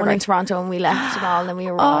snowing in Toronto, and we left and all, and then we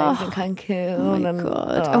arrived in Cancun. Oh my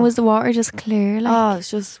God! And was the water just clear? Like? It's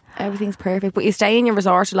just everything's perfect. But you stay in your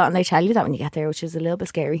resort a lot, and they tell you that when you get there, which is a little bit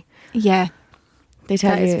scary. Yeah, they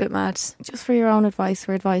tell you it's a bit mad. Just for your own advice,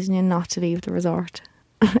 we're advising you not to leave the resort.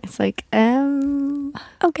 It's like,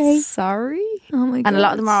 okay, sorry. Oh my God! And a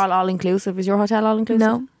lot of them are all inclusive. Is your hotel all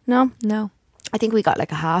inclusive? No. I think we got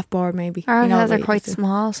like a half board, maybe. Our hotels are quite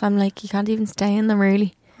small, so I'm like, you can't even stay in them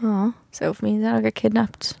really. Oh, so if me and I'll get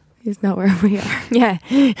kidnapped. He's not where we are. Yeah,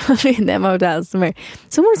 I'll be in them hotels somewhere.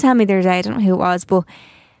 Someone was telling me the other day, I don't know who it was, but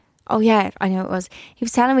oh yeah, I know it was. He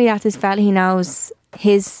was telling me that this fella he knows,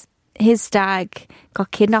 his stag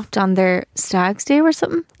got kidnapped on their stag's do or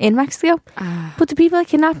something in Mexico. But the people that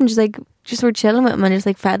kidnapped him just were chilling with him and just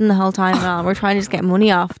like fed him the whole time and all. We're trying to just get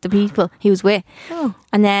money off the people he was with.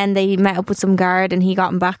 And then they met up with some guard and he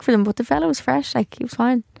got him back for them. But the fella was fresh, like he was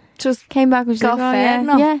fine. Just came back and got fed.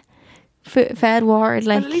 Yeah, fed, watered.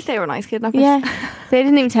 Like, well, at least they were nice kidnappers. Yeah, they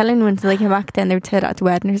didn't even tell anyone until they came back. Then they would tell it at the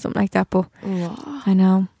wedding or something like that. But I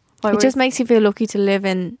know it just makes you feel lucky to live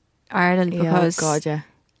in Ireland because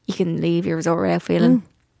you can leave your resort without feeling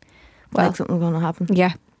like something's going to happen.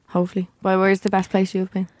 Yeah, hopefully. Well, where's the best place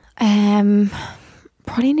you've been?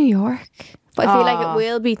 Probably New York. But I feel like it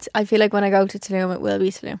will be. I feel like when I go to Tulum, it will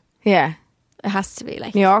be Tulum. Yeah. It has to be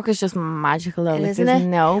like New York is just magical though. Like, there's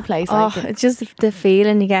no place like it. It's just the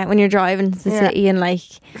feeling you get when you're driving to the city and like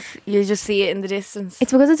you just see it in the distance.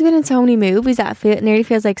 It's because it's been in so many movies that it nearly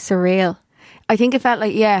feels like surreal. I think it felt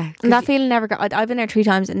like and that feeling never goes. I've been there 3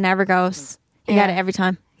 times. It never goes. You get it every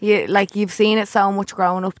time. You've seen it so much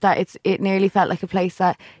growing up that it nearly felt like a place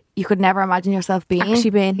that you could never imagine yourself being.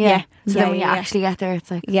 Actually being. Yeah. So then when you actually get there,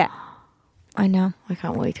 it's like I know. I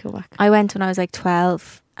can't wait to go back. I went when I was like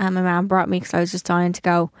 12. And my mum brought me because I was just dying to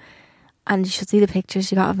go. And you should see the pictures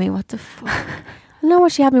she got of me. What the fuck? I don't know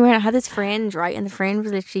what she had me wearing. I had this fringe, right? And the fringe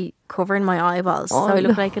was literally covering my eyeballs. So I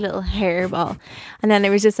looked like a little hairball. And then there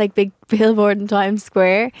was this like big billboard in Times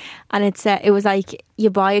Square. And it was like you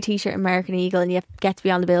buy a t-shirt American Eagle and you get to be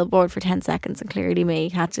on the billboard for 10 seconds. And clearly me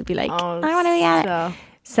had to be like, I want to be at it.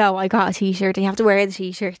 So I got a t-shirt and you have to wear the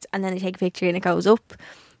t-shirt. And then they take a picture and it goes up.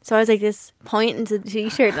 So I was like this pointing to the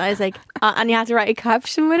t-shirt and I was like, and you had to write a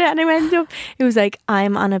caption with it and I went up. It was like,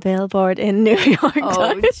 I'm on a billboard in New York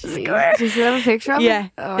Times Square. Do you still have a picture of it? Yeah.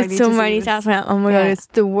 It's so many stats. Oh my God, it's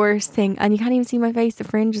the worst thing. And you can't even see my face. The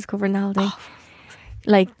fringe is covering the whole thing.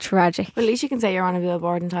 Like tragic. Well, at least you can say you're on a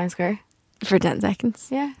billboard in Times Square. For 10 seconds.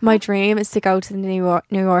 Yeah. My dream is to go to New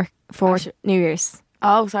York for New Year's.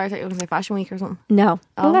 Oh, sorry, I thought you were going to say Fashion Week or something. No.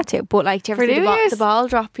 Well, that too. But like, do you ever For see New Year's? the ball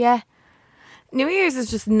drop? Yeah. New Year's is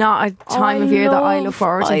just not a time of year that I look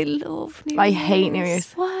forward to. I love New Year's. I hate New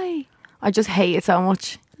Year's. Why? I just hate it so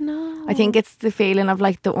much. No. I think it's the feeling of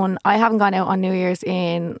like the one. I haven't gone out on New Year's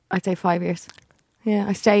in, I'd say, 5 years. Yeah,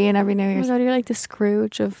 I stay in every New Oh my Year's. God, you're like the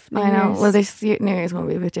Scrooge of New I know. Year's. Well, this New Year's going to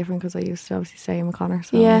be a bit different because I used to obviously stay in McConnor.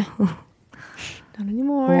 So. Yeah. Not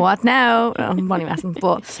anymore. What now? I'm only messing.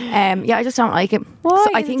 But yeah, I just don't like it. Why?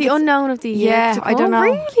 So I Is it think the it's- unknown of the year. Yeah, to I don't come? know.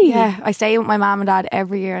 Really? Yeah, I stay with my mum and dad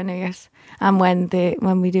every year on New Year's. And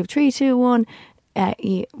when we do 3, 2, 1,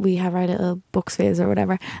 we have our little books fizz or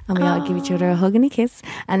whatever, and we all give each other a hug and a kiss.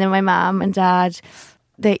 And then my mum and dad,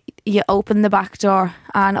 you open the back door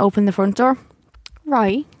and open the front door.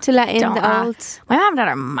 Right. To let in Don't the ask. old. My mum and dad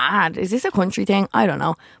are mad. Is this a country thing? I don't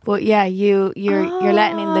know. But yeah, you're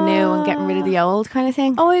letting in the new and getting rid of the old kind of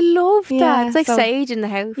thing. Oh, I love that. Yeah, It's like so- sage in the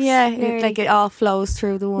house. Yeah, nearly. like it all flows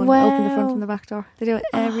through the one. Wow. Open the front and the back door. They do it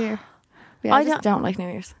every year. Yeah, I I just don't like New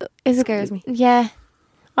Year's. Is it scares me. Yeah.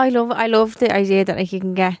 I love the idea that like you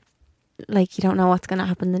can get like you don't know what's gonna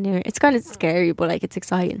happen in the new year. It's kind of scary, but like it's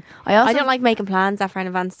exciting. I don't like making plans that far in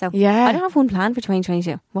advance. So Yeah. I don't have one plan for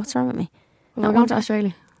 2022. What's wrong with me? We're going to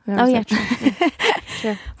Australia. Oh yeah,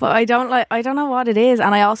 true. But I don't know what it is,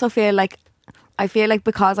 and I also feel like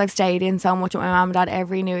because I've stayed in so much with my mum and dad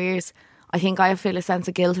every New Year's, I think I feel a sense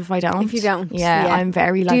of guilt if I don't. If you don't, yeah, yeah. I'm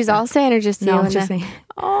very like. Do you that. all staying or just No, you? it's just me.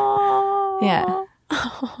 Oh Yeah.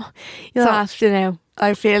 You'll So- have to know.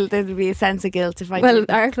 I feel there'd be a sense of guilt if I. Well, didn't.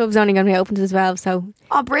 our club's only going to be open to 12, so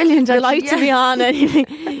Oh, brilliant! the actually, lights yeah. will be on.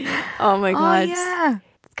 And oh my Oh god, yeah,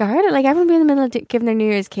 it's hard. Like everyone be in the middle of giving their New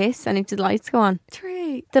Year's kiss, and if the lights go on,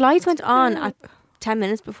 3. the lights went on at 10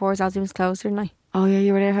 minutes before Zaldi was closed, didn't I? Oh yeah,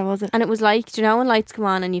 you were there. How was it? And it was like, do you know when lights come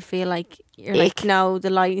on and you feel like you're like, Ick. no, the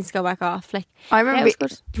lights go back off. Like, I remember. yeah, it was good.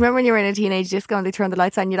 Do you remember when you were in a teenage disco and they turned the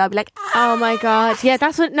lights on? You'd all be like, Oh my god, yeah,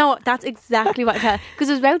 that's exactly what I felt, because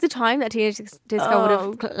it was about the time that teenage disco would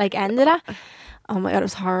have like ended at. Oh my god, it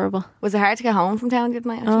was horrible. was it hard to get home from town?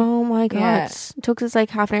 Didn't I? actually? Oh my god, Yeah. it took us like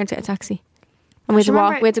half an hour to get a taxi, and we had Do to you walk.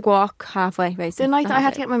 remember- We had to walk halfway basically. The night that I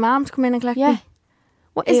had to get my mum to come in and collect Yeah. me.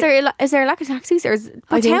 What is there? Is there a lack of taxis, or is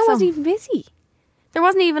I the think town so. wasn't even busy? There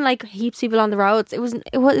wasn't even like heaps of people on the roads. It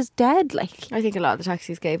was dead. Like, I think a lot of the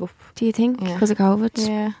taxis gave up. do you think Yeah. because of COVID?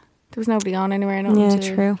 Yeah, there was nobody on anywhere. Yeah,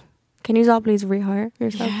 true. Can you all please rehire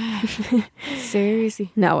yourself? Seriously.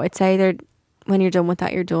 No, I'd say they're when you're done with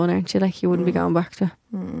that, you're done, aren't you? Like you wouldn't be going back to.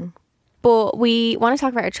 But we want to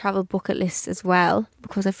talk about our travel bucket list as well,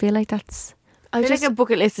 because I feel like that's. I feel like a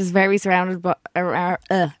bucket list is very surrounded but around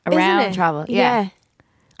Isn't it? travel. Yeah.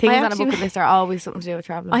 Things I on a actually- bucket list are always something to do with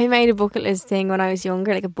traveling. I made a bucket list thing when I was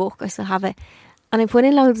younger, like a book. I still have it, and I put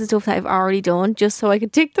in loads of stuff that I've already done just so I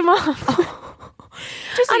could tick them off.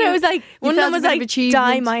 Just And it was like one of them felt a was bit of like achievement.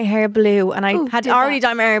 dye my hair blue, and I Oh, had did already that.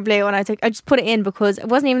 dyed my hair blue, and I just put it in because it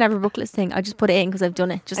wasn't even ever a bucket list thing. I just put it in because I've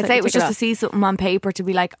done it. Just I'd so I say could it was tick just to off. see something on paper to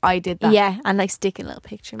be like, I did that. Yeah, and like stick in a little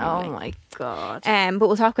picture. Maybe, Oh like. my god. But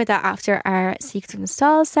we'll talk about that after our Secrets from the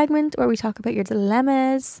Stalls segment, where we talk about your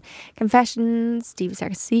dilemmas, confessions, deepest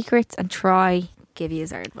darkest secrets, and try give you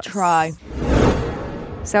our advice. Try.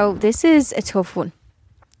 So this is a tough one.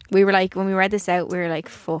 We were like, when we read this out, we were like,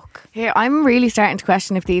 fuck. Here, I'm really starting to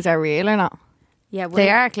question if these are real or not. Yeah, well, They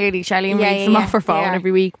are clearly. Charlene Yeah, reads yeah, them yeah, off her they phone are.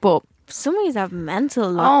 every week, but Some of these have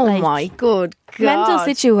mental. oh like, my good god, mental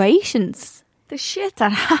situations. the shit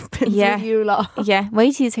that happens Yeah. with you lot. Yeah,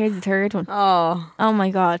 wait till you hear the third one. Oh, Oh my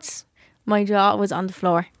god, my jaw was on the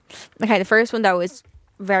floor. Okay, the first one though was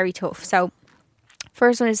very tough. So,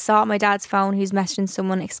 first one is saw my dad's phone who's messaging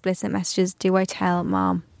someone explicit messages. Do I tell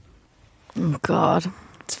mom? oh god.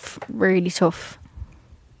 It's really tough.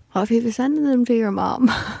 What if you were sending them to your mom?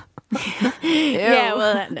 Yeah,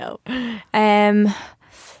 well, no.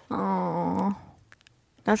 Oh,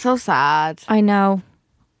 that's so sad. I know.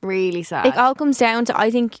 Really sad. It all comes down to I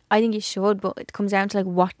think you should, but it comes down to like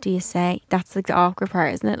what do you say? That's like the awkward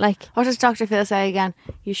part, isn't it? Like, What does Dr. Phil say again?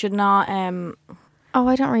 You should not. oh,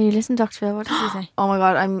 I don't really listen to Dr. Phil. What does he say? Oh my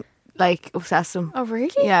god, I'm like obsessed with him. Oh, really?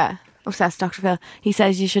 Yeah, obsessed, Dr. Phil. He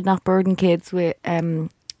says you should not burden kids with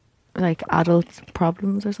like adult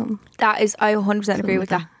problems or something. That is, I 100% agree with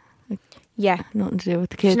that. Yeah. Nothing to do with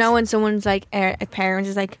the Do kids. you know when someone's like a parent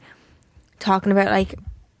is like talking about like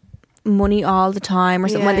money all the time or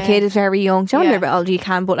something when the Yeah. kid is very young? Do you know when Yeah. they're a bit older you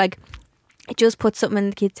can, but like it just puts something in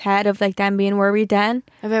the kid's head of like them being worried then,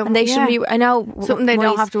 About- and they shouldn't yeah. be. I know something they don't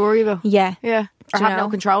money's- have to worry about. Yeah. Yeah, or Do you have no know?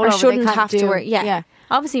 control or over. shouldn't They can't have to do- worry. Yeah. yeah.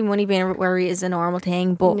 Obviously, money being a worry is a normal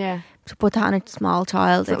thing, but Yeah. to put that on a small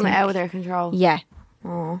child, I Something think, out of their control. yeah.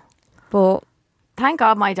 Oh. But Thank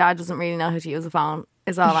God my dad doesn't really know how to use a phone.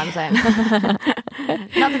 Is all I'm saying.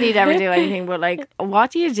 Not that he'd ever do anything, but like,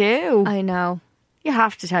 what do you do? I know. You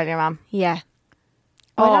have to tell your mum. Yeah.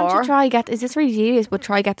 Why don't Or you try get? Is this really serious? But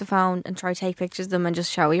try get the phone and try take pictures of them and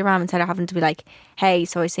just show your mum instead of having to be like, "Hey,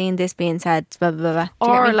 so I seen this being said." Blah blah blah. Do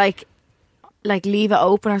you get or me? like leave it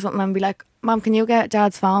open or something and be like, "Mum, can you get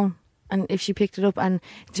Dad's phone?" And if she picked it up, and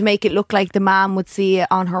to make it look like the mum would see it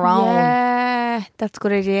on her own Yeah, that's a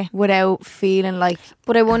good idea. without feeling like,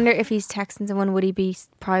 But I wonder if he's texting someone, would he be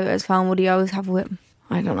private as phone? Would he always have it with him?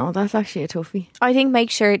 I don't know. That's actually a toughie. I think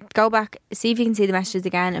make sure go back, see if you can see the messages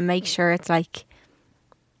again, and make sure it's like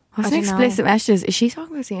What's I an don't know. explicit messages? Is she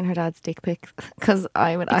talking about seeing her dad's dick pics? Because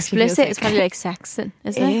I would actually explicit. It's probably like sexting,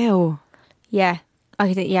 isn't it? Ew. Yeah,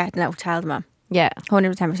 I think no. Tell the mum, Yeah.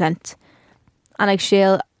 110%. And like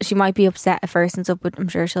she might be upset at first and stuff, but I'm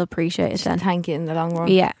sure she'll appreciate it She'll then. thank you in the long run.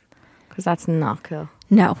 Yeah, Because that's not cool.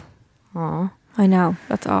 no, Aw. I know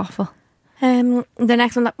that's awful. The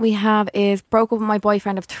next one that we have is broke up with my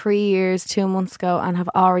boyfriend of 3 years 2 months ago and have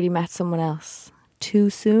already met someone else. Too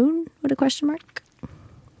soon? With a question mark.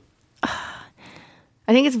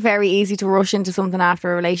 I think it's very easy to rush into something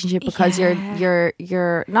after a relationship because Yeah.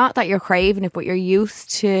 you're not that you're craving it, but you're used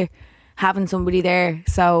to having somebody there.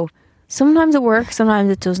 So Sometimes it works, sometimes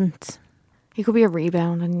it doesn't. he could be a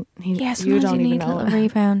rebound, and you Sometimes don't you even need know little it.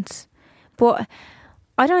 rebounds. But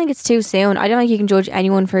I don't think it's too soon. I don't think you can judge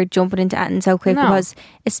anyone for jumping into anything so quick No. because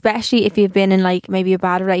especially if you've been in like maybe a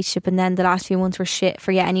bad relationship and then the last few months were shit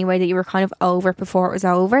for you anyway that you were kind of over before it was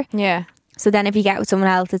over. Yeah. So then if you get with someone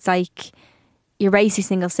else, it's like you're basically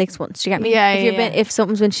single 6 months. Do you get me? Yeah, if you've yeah, been if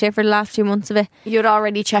something's been shit for the last few months of it. You'd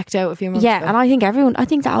already checked out a few months Yeah, ago. and I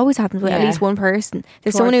think that always happens with at Yeah. least one person.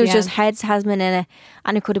 There's Towards someone who's the just end. heads has been in it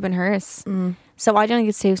and it could have been hers. So I don't think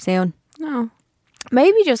it's too soon. No.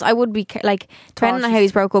 Maybe just I would be like depending on how Cautious.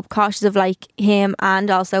 he's broke up, cautious of like him and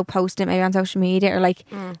also posting it maybe on social media or like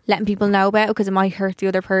letting people know about it because it might hurt the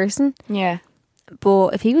other person. Yeah.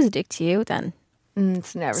 But if he was a dick to you, then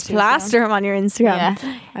It's never too soon. plaster him on your Instagram.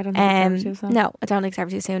 Yeah. I don't think it's ever too soon. No, I don't think it's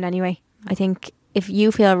ever too soon anyway. I think if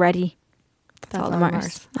you feel ready, that's all that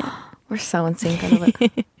matters. We're so in sync. I love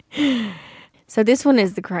it. So this one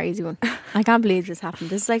is the crazy one. I can't believe this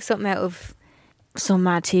happened. This is like something out of some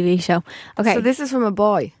mad TV show. Okay, So this is from a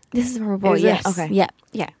boy. this is from a boy. Is it? Yes. Okay. Yeah.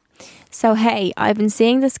 So hey, I've been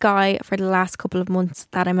seeing this guy for the last couple of months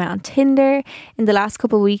that I met on Tinder. In the last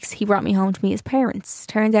couple of weeks, he brought me home to meet his parents.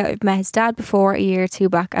 Turns out I've met his dad before a year or two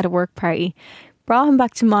back at a work party. Brought him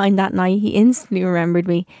back to mind that night. He instantly remembered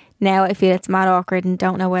me. Now I feel it's mad awkward and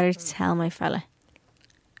don't know whether to tell my fella.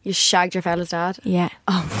 You shagged your fella's dad. Yeah.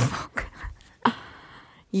 Oh, fuck.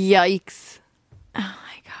 Yikes. Oh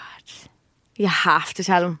my god. You have to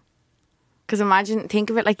tell him. Because think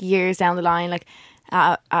of it like years down the line, like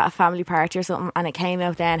at a family party or something, and it came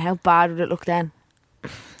out then. How bad would it look then?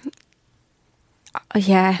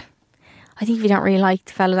 Yeah. I think if you don't really like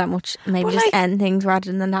the fella that much, maybe But just like- end things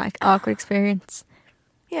rather than that awkward experience.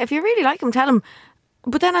 Yeah, if you really like him, tell him.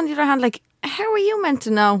 But then on the other hand, like, how are you meant to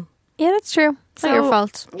know? Yeah, that's true. It's not your So-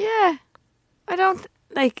 fault. Yeah. I don't,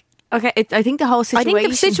 like, okay, I think the whole I situation... think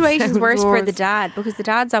the situation's sounds worse for the worse. dad because the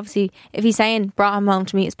dad's obviously, if he's saying brought him home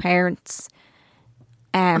to meet his parents,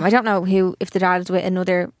 I don't know if the dad's with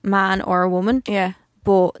another man or a woman, Yeah.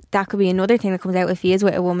 but that could be another thing that comes out if he is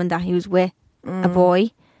with a woman that he was with a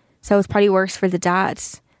boy. So it's probably worse for the dad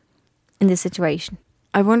in this situation.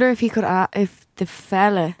 I wonder if he could, if the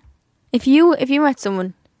fella... If you met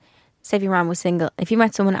someone, say if your man was single, if you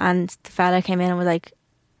met someone and the fella came in and was like,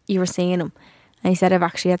 you were seeing him, and he said, I've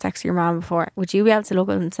actually had sex with your man before, would you be able to look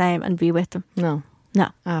at him the same and be with him? No. No.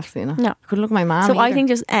 Absolutely not. No. I couldn't look at my mom So I either. think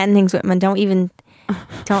just end things with him and don't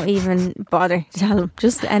even bother to tell him.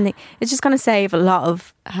 Just end it. It's just going to save a lot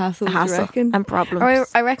of hassle, hassle and problems. Or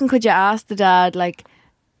I reckon, could you ask the dad, like,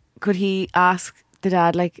 could he ask the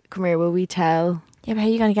dad, like, come here, will we tell? Yeah, but how are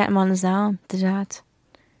you going to get him on his own, the dad?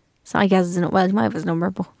 So I guess he might have his number,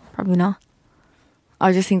 but probably not.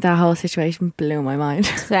 I just think that whole situation blew my mind.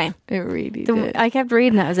 Same. It really did. I kept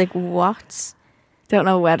reading it. I was like, what? Don't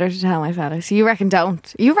know whether to tell my fella. So you reckon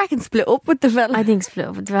don't? You reckon split up with the fella? I think split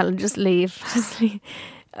up with the fella. Just leave. Just leave.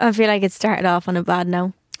 I feel like it started off on a bad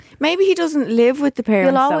note. Maybe he doesn't live with the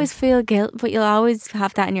parents. You'll always feel guilt, but you'll always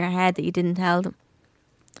have that in your head that you didn't tell them.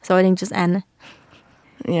 So I think just end it.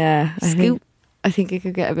 though. Yeah. Scoop. I think it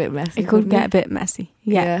could get a bit messy. It could couldn't get a bit messy.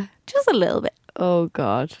 Yeah. Just a little bit. Oh,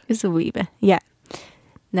 God. Just a wee bit. Yeah.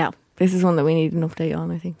 No. This is one that we need an update on,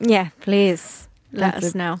 I think. Yeah, please. Let That's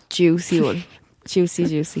us know. Juicy one.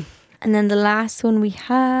 Juicy. And then the last one we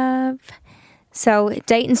have, So,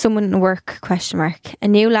 dating someone in work, ? A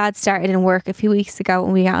new lad started in work a few weeks ago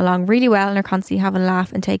and we got along really well and are constantly having a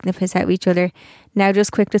laugh and taking the piss out of each other. Now,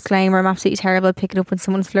 just quick disclaimer, I'm absolutely terrible at picking up when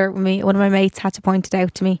someone's flirting with me. One of my mates had to point it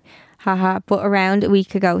out to me. Haha. But around a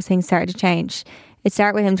week ago, things started to change. It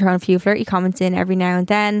started with him throwing a few flirty comments in every now and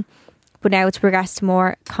then. But now it's progressed to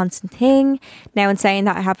more constant thing. Now, in saying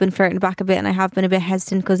that, I have been flirting back a bit and I have been a bit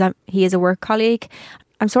hesitant because he is a work colleague.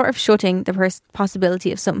 I'm sort of shutting the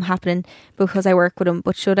possibility of something happening because I work with him,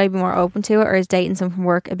 but should I be more open to it, or is dating someone from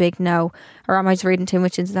work a big no? Or am I just reading too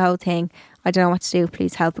much into the whole thing? I don't know what to do.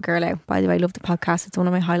 Please help a girl out. By the way, I love the podcast. It's one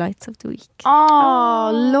of my highlights of the week.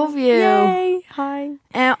 Oh, love you. Yay. Hi.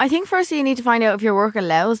 I think firstly you need to find out if your work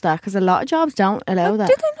allows that, because a lot of jobs don't allow that.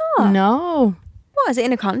 Do they not? No. What, is it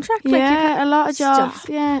in a contract? Yeah, a lot of jobs. Stop.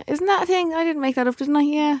 Yeah. Isn't that a thing? I didn't make that up, didn't I?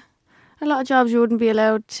 Yeah. A lot of jobs you wouldn't be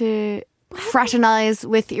allowed to fraternise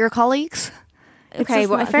with your colleagues. Okay,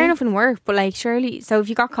 well, fair enough in work, but like surely, so if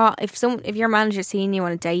you got caught, if your manager's seeing you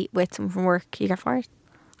on a date with someone from work, you get fired.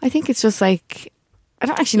 I think it's just like, I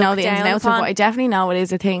don't actually know the ins and outs of it, but I definitely know it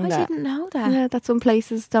is a thing. I didn't know that. Yeah, that some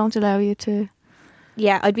places don't allow you to.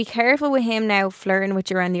 Yeah, I'd be careful with him now flirting with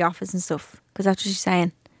you around the office and stuff, because that's what she's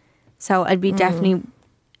saying. So I'd be definitely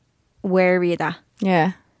wary of that.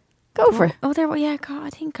 Yeah. Go for it. God, I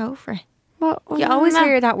think go for it. Well, you always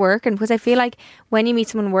hear that working, because I feel like when you meet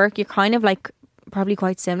someone at work, you're kind of like probably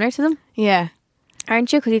quite similar to them. Yeah.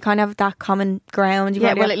 Aren't you? Because you kind of have that common ground.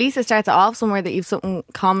 Yeah, well, at least it starts off somewhere that you've something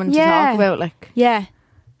common to talk about. Like, yeah.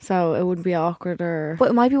 So it wouldn't be awkward or... But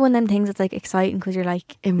it might be one of them things that's like exciting because you're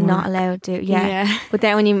like not allowed to. Yeah. But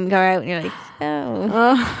then when you go out and you're like,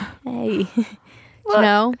 hey. Well,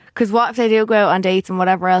 no. Because what if they do go out on dates and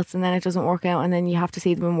whatever else and then it doesn't work out and then you have to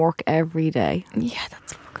see them in work every day? Yeah,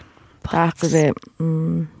 that's fucking bollocks. That's a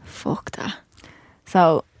bit... Fuck that.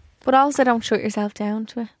 So... But also don't shut yourself down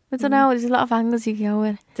to it. I don't know, there's a lot of angles you can go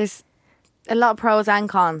with. There's a lot of pros and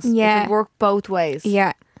cons. Yeah. It can work both ways.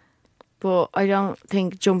 Yeah. But I don't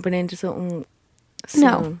think jumping into something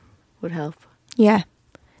soon would help. Yeah.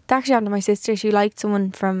 That actually happened to my sister. She liked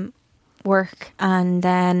someone from work and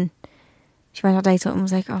then she went on a date with him and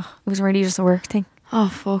was like, oh, it was really just a work thing. Oh,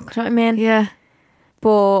 fuck. You know what I mean? Yeah.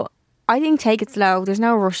 But I think take it slow. There's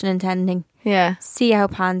no rushing into anything. Yeah. See how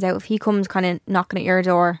it pans out. If he comes kind of knocking at your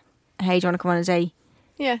door, hey, do you want to come on a date?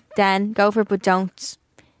 Yeah. Then go for it, but don't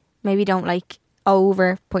like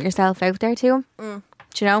over put yourself out there to him.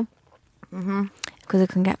 Do you know? Because it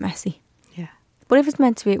can get messy. Yeah. But if it's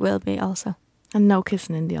meant to be, it will be also. And no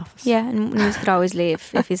kissing in the office. Yeah, and he could always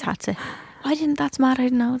leave if he's had to. That's mad, I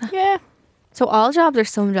didn't know that. Yeah. So all jobs or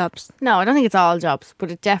some jobs? No, I don't think it's all jobs,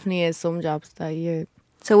 but it definitely is some jobs that you...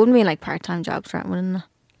 So it wouldn't be like part-time jobs, right? Wouldn't it?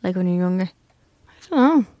 Like when you're younger? I don't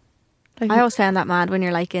know. I always found that mad when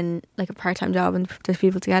you're like in like a part-time job and there's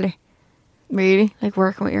people together. Really? Like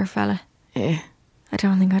working with your fella. Yeah. I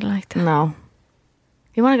don't think I'd like that. No.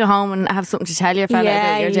 You want to go home and have something to tell your fella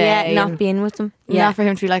about your day. Yeah, not being with them. Yeah. Not for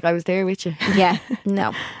him to be like, I was there with you. Yeah,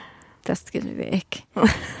 no. That's gives me the ick.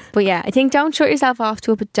 But yeah, I think don't shut yourself off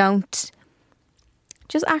to it, but don't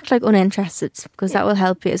just act like uninterested, because that will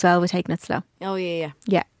help you as well with taking it slow. Oh, yeah.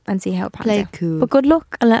 Yeah, and see how it pans Play out. cool. But good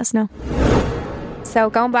luck and let us know. So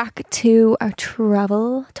going back to our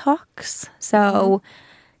travel talks. So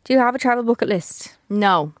do you have a travel bucket list?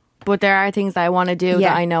 No, but there are things that I want to do Yeah.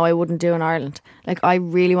 that I know I wouldn't do in Ireland. Like, I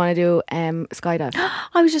really want to do skydive.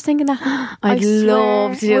 I was just thinking that. I'd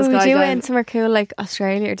love to do Will we do it skydive. in somewhere cool like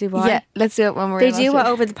Australia or Dubai? Yeah, let's do it when we're They in do it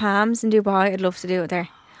Australia. over the Palms in Dubai. I'd love to do it there.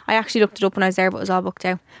 I actually looked it up when I was there, but it was all booked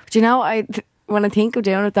out. Do you know, when I think of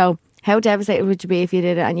doing it though, how devastated would you be if you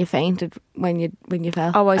did it and you fainted when you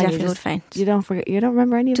fell? Oh, I And you definitely would faint. You don't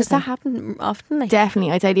remember any of Does it? that happen often? Like?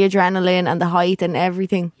 Definitely. I'd say the adrenaline and the height and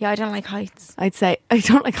everything. Yeah, I don't like heights. I'd say I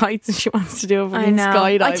don't like heights and she wants to do a I fucking know.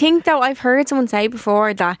 skydive. I think though I've heard someone say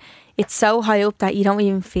before that it's so high up that you don't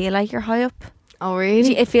even feel like you're high up. Oh,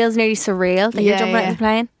 really? It feels nearly surreal that you're Yeah, jumping out yeah. of the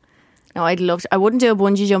plane. No, I'd love to. I wouldn't do a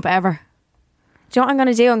bungee jump ever. Do you know what I'm going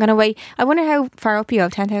to do? I'm going to wait. I wonder how far up you go.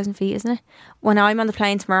 10,000 feet, isn't it? When I'm on the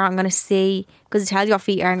plane tomorrow, I'm going to see, because it tells you what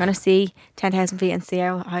feet are, I'm going to see 10,000 feet and see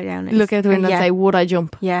how high down it is. Look out the window and say, would I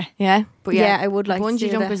jump? Yeah. Yeah? But Yeah, I would like to bungee do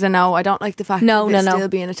jump that. is a no. I don't like the fact No, that it's no, no. still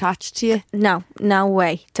being attached to you. No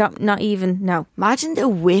way. Not even, no. Imagine the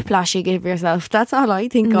whiplash you give yourself. That's all I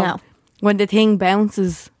think No. of. When the thing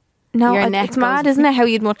bounces. No, Your neck it's mad, goes- isn't it? How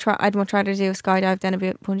I'd much rather do a skydive than a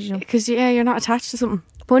bit bungee jump. Because, yeah, you're not attached to something.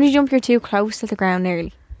 Bungee jump, you're too close to the ground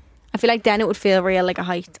nearly. I feel like then it would feel real like a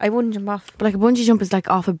height. I wouldn't jump off. But like a bungee jump is like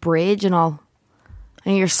off a bridge and all.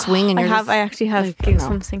 And you're swinging. I you're actually have like,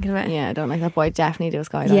 goosebumps thinking about it. Yeah, I don't like that, but I definitely do a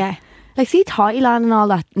skydive. Yeah. Like, see Thailand and all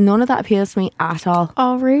that, none of that appeals to me at all.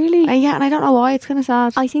 Oh, really? Yeah, and I don't know why. It's kind of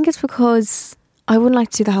sad. I think it's because I wouldn't like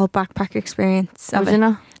to do the whole backpacker experience of Would it. you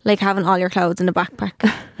know? Like having all your clothes in a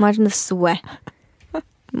backpack. Imagine the sweat.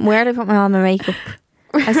 Where do I put all my makeup?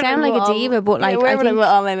 I sound like a diva, but like where I would I think, put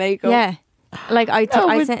all my makeup? yeah, like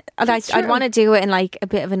I'd want to do it in like a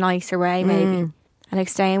bit of a nicer way, maybe, and like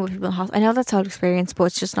staying with people in hospital. I know that's all experience, but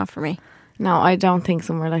it's just not for me. No, I don't think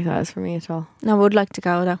somewhere like that is for me at all. No, I would like to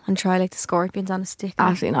go though and try like the scorpions on a stick.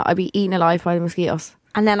 Absolutely not. I'd be eaten alive by the mosquitoes.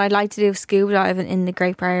 And then I'd like to do scuba diving in the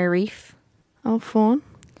Great Barrier Reef. Oh, fun.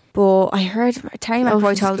 But I heard Terry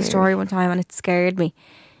McAvoy told the scary. story one time and it scared me.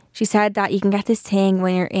 She said that you can get this thing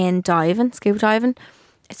when you're in diving, scuba diving.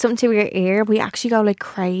 It's something to your ear, but you actually go like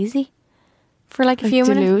crazy for like a few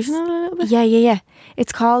minutes. Delusional a little bit. Yeah.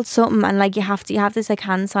 It's called something, and like you have this like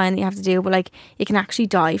hand sign that you have to do, but like you can actually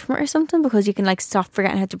die from it or something because you can like stop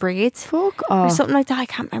forgetting how to breathe. Fuck Or off. something like that. I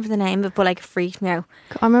can't remember the name of it, but like it freaked me out.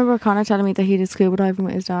 I remember Connor telling me that he did scuba diving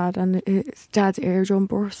with his dad and his dad's eardrum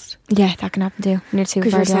burst. Yeah, that can happen too. When you're too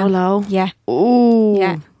Because far you're so down. low. Yeah. Oh.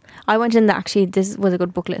 Yeah. I went in actually, this was a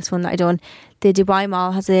good bucket list one that I done. The Dubai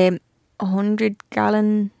Mall has a 100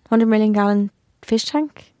 million gallon fish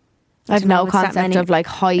tank. I have don't know no if it's that concept many. of like A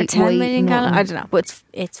height, 10 weight, million gallon? I nothing. don't know, but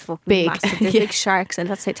it's fucking Big. massive. There's Yeah. big sharks, and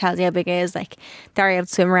that's what tells you how big it is. Like, they're able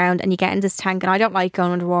to swim around, and you get in this tank, and I don't like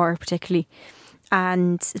going underwater particularly,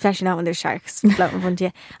 and especially not when there's sharks floating in front of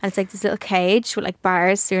you. And it's like this little cage with like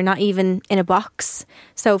bars, so you're not even in a box,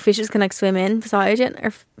 so fishes can like swim in beside it,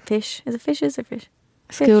 or fish. Is it fishes or fish?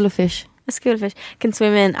 School of fish. A school of fish can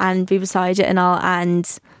swim in and be beside it and all. And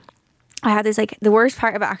I had this like, the worst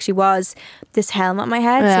part of it actually was this helmet on my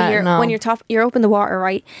head. Yeah, So no. when you're up in the water,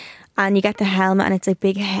 right, and you get the helmet, and it's a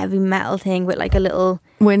big heavy metal thing with like a little,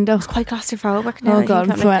 Window. it's quite claustrophobic now. Oh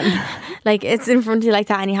God, I'm sweating. Like it's in front of you like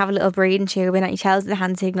that, and you have a little breathing tube in it. He tells the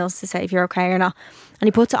hand signals to say if you're okay or not, and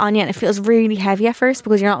he puts it on you, and it feels really heavy at first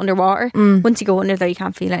because you're not underwater. Once you go under though, you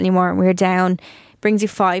can't feel it anymore. And we're down, brings you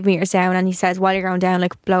 5 meters down, and he says while you're going down,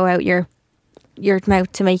 like blow out your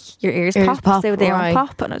mouth to make your ears pop. So they right. don't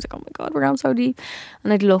pop. And I was like, oh my God, we're going so deep.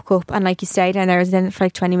 And I'd look up, and like you stay down there. I was in it for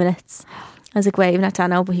like 20 minutes. I was like waving at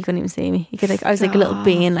Dano, but he couldn't even see me. He could like, I was like a little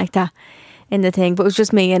being like that in the thing, but it was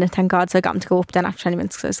just me in it, thank God. So I got him to go up then after 20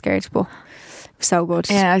 minutes because I was scared, but it was so good.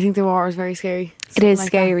 Yeah, I think the water is very scary. It is Something like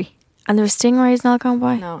scary. And there were stingrays not going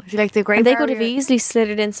by. that. No, see, like the Great And they Barrier, could have easily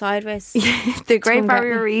slithered in sideways. the Great come get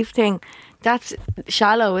Barrier me. Reef thing. That's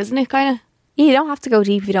shallow, isn't it? Kind of. You don't have to go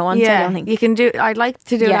deep if you don't want to, I Yeah, don't think. you can do. I'd like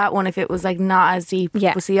to do Yeah. that one if it was like not as deep.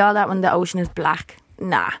 Yeah. But see all that when the ocean is black.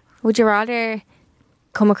 Nah. Would you rather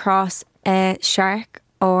come across a shark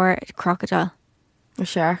or a crocodile? A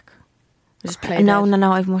shark. Just play No, dead.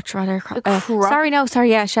 I'd much rather a crocodile. croc-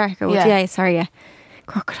 Sorry, yeah, shark. I would. Yeah. Yeah, sorry, yeah.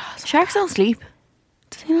 Crocodiles. Sharks don't sleep,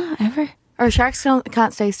 Do they not ever? or sharks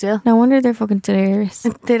can't stay still. No wonder they're fucking delirious.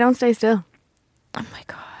 They don't stay still. Oh my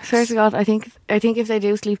God. Swear to God, I think if they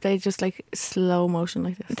do sleep, they just like slow motion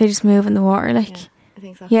like this. They just move in the water, like. Yeah, I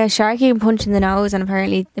think so. Yeah, shark you can punch in the nose and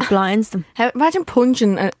apparently it blinds them. Imagine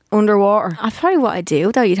punching underwater. That's probably what I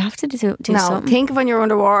do, though. You'd have to do No, something. think of when you're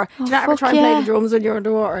underwater. Do you not ever fuck try and play yeah. the drums when you're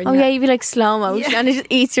underwater? and Oh you're- yeah, you'd be like slow motion and it just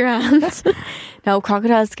eats your hands. No,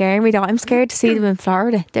 crocodiles scare me though. I'm scared to see them in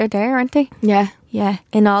Florida. They're there, aren't they? yeah. Yeah,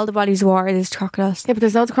 in all the bodies of water there's crocodiles. Yeah, but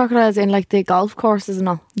there's loads of crocodiles in like the golf courses and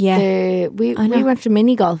all. Yeah. We I know. went to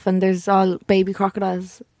mini golf and there's all baby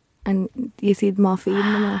crocodiles and you see them all feeding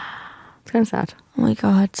them. And all. It's kind of sad. Oh my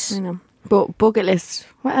God. I know. But bucket list.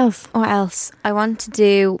 What else? What else? I want to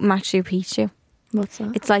do Machu Picchu. What's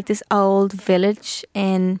that? It's like this old village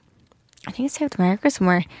in, I think it's South America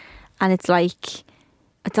somewhere, and it's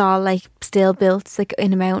all like still built. It's like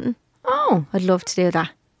in a mountain. Oh. I'd love to do that.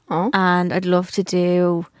 Oh. And I'd love to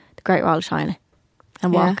do the Great Wall of China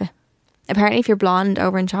and Yeah. walk it. Apparently, if you're blonde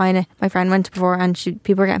over in China, my friend went before, and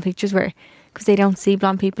people were getting pictures with her because they don't see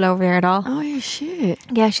blonde people over there at all. Oh, yeah, shit.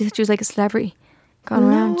 Yeah, she said she was like a celebrity going No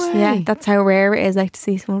around. way. Yeah, that's how rare it is, like to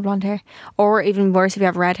see someone with blonde hair, or even worse if you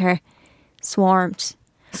have red hair, swarmed.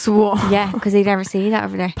 Swarm. Yeah, because they'd never see that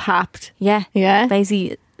over there. Papped. Yeah, Yeah.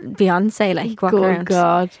 basically Beyonce like walking Good around.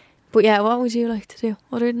 God. But yeah, what would you like to do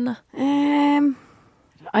other than that?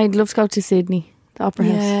 I'd love to go to Sydney, the Opera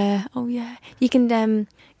House. Yeah. Oh yeah. You can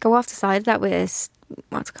go off the side of that with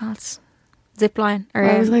what's it called? Zip line. Or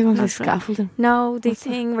I was like, not like zip line. scaffolding. No, the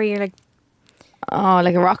thing where you're like, Oh,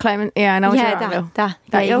 like a rock climbing. Yeah, I know what yeah, you're talking about. that.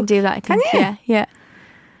 That Yeah, you yoke? can do that. I Can think. you? Yeah,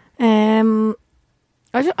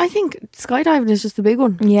 I think skydiving is just the big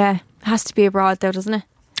one. yeah. It has to be abroad though, doesn't it?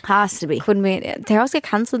 Has to be. Couldn't be. They always get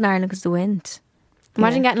cancelled in Ireland because of the wind.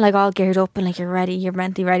 Imagine getting like all geared up and like you're ready, you're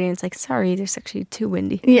mentally ready, and it's like, sorry, there's actually too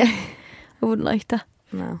windy. Yeah. I wouldn't like that.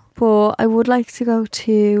 No. But I would like to go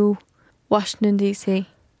to Washington DC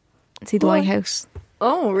and see the White House.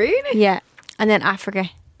 Oh, really? Yeah. And then Africa,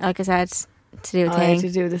 like I said, to do a thing.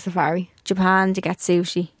 To do the safari. Japan to get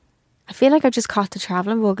sushi. I feel like I just caught the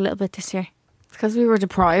travelling bug a little bit this year. It's because we were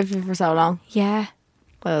deprived for so long. Yeah.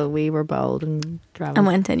 Well, we were bold and travelled. And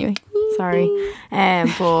went anyway. Sorry.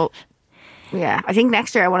 But yeah, I think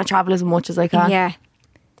next year I want to travel as much as I can. Yeah.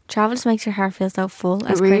 Travel just makes your heart feel so full.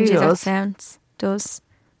 As really cringy as that does. sounds. Does.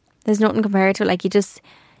 There's nothing compared to it. Like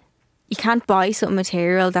you can't buy something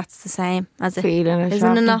material that's the same as it. Feeling it.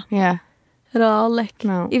 Isn't it not? Yeah. At all. Like,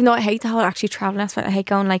 No. even though I hate the whole actually travelling aspect, I hate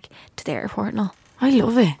going like to the airport and all. I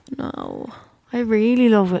love it. No. I really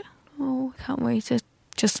love it. Oh, I can't wait to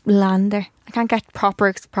just land there. I can't get proper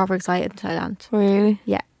excited until I land. Really?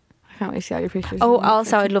 Yeah. I can't wait to see all your pictures. Oh,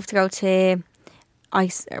 also I'd love to go to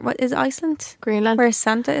what is it, Iceland? Greenland. Where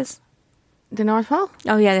Santa is. The North Pole?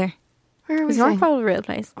 Oh yeah, there. Where are we Is North saying? Pole a real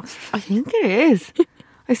place? I think it is.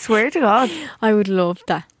 I swear to God. I would love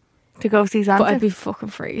that. To go see Santa. But I'd be fucking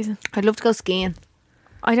freezing. I'd love to go skiing.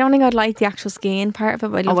 I don't think I'd like the actual skiing part of it,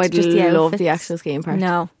 but I'd love I'd just the love outfits. the actual skiing part.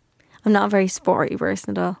 No. I'm not a very sporty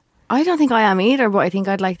person at all. I don't think I am either, but I think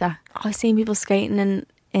I'd like that. I've seen people skating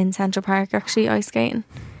in Central Park, actually, ice skating.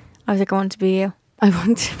 I was like, I want to be you. I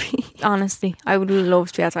want to be. Honestly, I would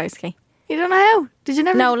love to be able to ice skate. You don't know how? Did you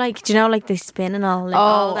never? No, like, do you know, like, they spin and all? Like,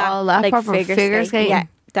 all that like proper figure skating. Yeah,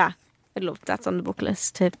 that. I'd love that's on the bucket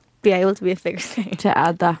list, to be able to be a figure skater. To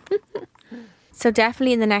add that. So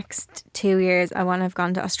definitely in the next 2 years, I want to have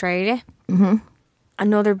gone to Australia. Mm-hmm.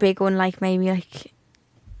 Another big one, like maybe like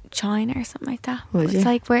China or something like that. Would It's you?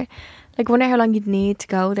 like wonder how long you'd need to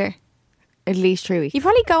go there. At least 3 weeks. You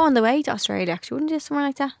probably go on the way to Australia, actually, wouldn't you? Somewhere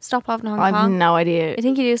like that. Stop off in Hong I've Kong. no idea. I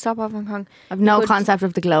think you do stop off in Hong Kong. I've no Good- concept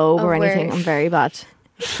of the globe or of where- anything. I'm very bad.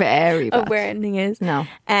 Very bad. Of where anything is. No.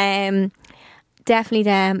 Definitely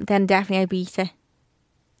them. Then definitely Ibiza.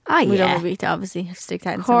 Ah, We yeah. love Ibiza, obviously. Have to stick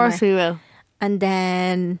that in Of course somewhere. we will. And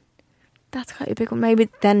then that's quite a big one. Maybe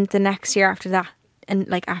then the next year after that, and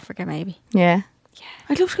like Africa, maybe. Yeah. Yeah.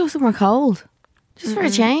 I'd love to go somewhere cold. Just for a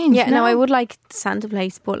change. Yeah, no, I would like the Santa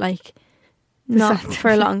place, but like not Santa for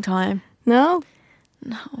a long time. No?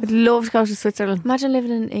 No. I'd love to go to Switzerland. Imagine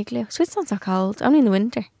living in an igloo. Switzerland's not cold. Only in the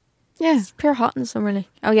winter. Yeah. It's pure hot in the summer. Like,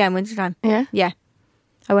 oh yeah, in winter time. Yeah. Yeah,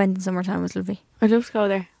 I went in summertime. It was lovely. I'd love to go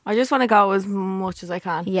there. I just want to go as much as I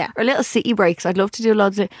can. Yeah. Or little city breaks. I'd love to do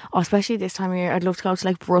loads of, especially this time of year, I'd love to go to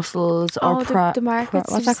like Brussels or Prague. the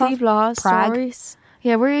markets. What's Did that you see called? Blah's Prague. stories?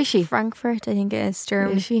 Yeah, where is she? Frankfurt, I think it is.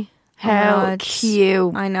 Germany. Is she? Oh, How it's-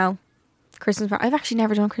 cute. I know. Christmas market. I've actually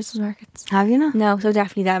never done Christmas markets. Have you not? No, so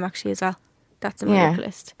definitely them actually as well. That's on my Yeah. bucket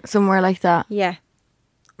list. Somewhere like that. Yeah.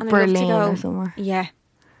 And I'd love to Berlin go- or somewhere. Yeah.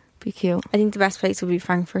 Be cute. I think the best place would be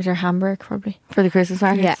Frankfurt or Hamburg, probably. For the Christmas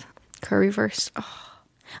markets? Yeah. Currywurst. Oh.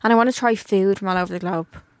 And I want to try food from all over the globe.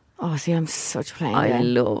 Oh, see, I'm such plain. I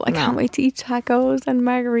then. can't wait to eat tacos and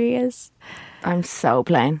margaritas I'm so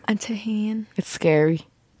plain. and tahini. It's scary.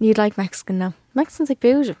 You'd like Mexican now. Mexican's like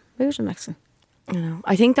bougie. Bougie Mexican. You know.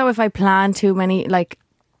 I think though if I plan too many, like,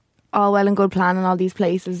 all well and good planning all these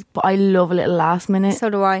places, but I love a little last minute, So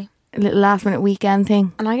do I. a little last minute weekend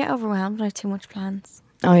thing. And I get overwhelmed when I have too much plans.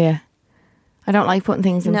 Oh yeah. I don't like putting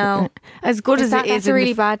things in. No. As good as it is. That's a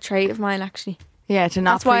really bad trait of mine, actually. Yeah, to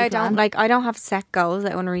not That's why I pre-plan. don't I don't have set goals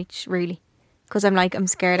that I want to reach, really. Because I'm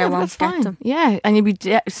scared Yeah, I but won't that's get fine. them. Yeah, and you'd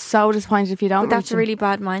be so disappointed if you don't. But that's reach a them. really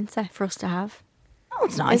bad mindset for us to have. No,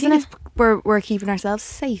 it's not. I Isn't think it's we're keeping ourselves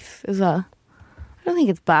safe as well. I don't think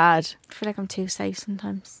it's bad. I feel like I'm too safe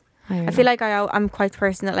sometimes. I I feel like I'm quite the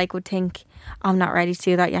person that like would think I'm not ready to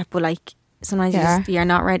do that yet, but like sometimes you're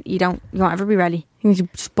not ready. You won't ever be ready. you need to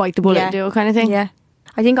just bite the bullet Yeah. and do it kind of thing. Yeah,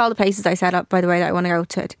 I think all the places I set up, by the way, that I want to go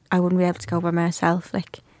to, I wouldn't be able to go by myself,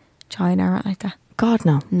 like China or anything like that. God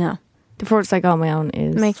no. No, The furthest I go on my own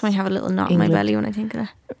is it makes me have a little knot in England. my belly when I think of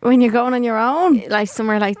that. when you're going on your own. Like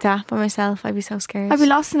somewhere like that by myself, I'd be so scared. I'd be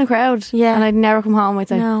lost in a crowd. Yeah. and I'd never come home. I'd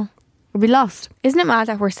say No, I'd be lost. isn't it mad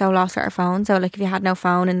that we're so lost with our phones? So like if you had no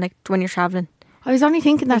phone and like when you're traveling, I was only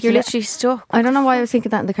thinking that like, you're today. literally stuck. I don't know why I was thinking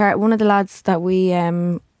that in the car. One of the lads that we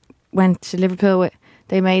went to Liverpool with,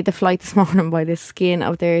 they made the flight this morning by the skin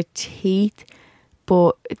of their teeth.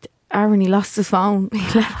 But Aaron, he lost his phone.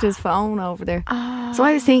 He left his phone over there. So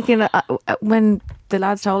I was thinking when the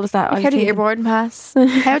lads told us that, I was How do you get your thinking, boarding pass?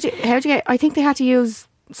 how'd you get? I think they had to use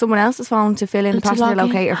someone else's phone to fill in the To passenger log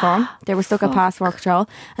in. locator form. They were stuck at passport control.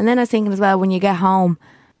 And then I was thinking as well, when you get home,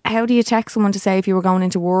 how do you text someone to say if you were going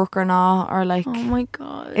into work or not, or like? Oh my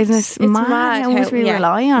god! Isn't it mad how much we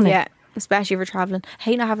rely on it? Yeah, especially for traveling. I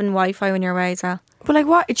hate not having Wi-Fi when you're away as well. But like,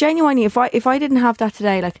 what genuinely, if I didn't have that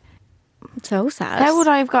today, like, So sad. How would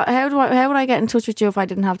I get in touch with you if I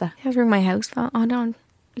didn't have that? You have to ring my house phone. Oh no,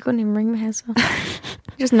 you couldn't even ring my house phone.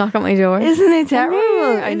 Just knock at my door. Isn't it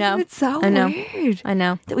terrible? I know. It's so weird. I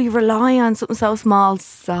know. That we rely on something so small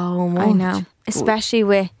so much. I know. Especially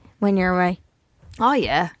when you're away. Oh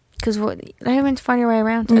yeah. Because how meant to find your way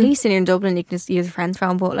around? At least when you're in Dublin, you can just use a friend's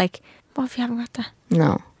phone. But like, what if you haven't got that?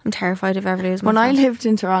 No. I'm terrified of ever losing my When phone. I lived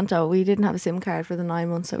in Toronto, we didn't have a SIM card for the 9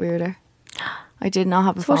 months that we were there. I did not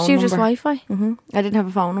have a phone What, number. you just Wi-Fi? Mm-hmm. I didn't have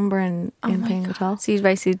a phone number in my Ping at all. So you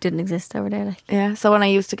basically didn't exist over there. Like, Yeah, so when I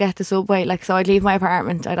used to get the subway, like, so I'd leave my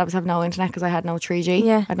apartment, I'd obviously have no internet because I had no 3G.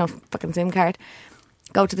 Yeah. I had no fucking SIM card.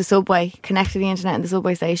 Go to the subway, connect to the internet in the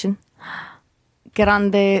subway station, get on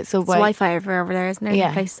the subway. It's Wi-Fi everywhere over there, isn't there?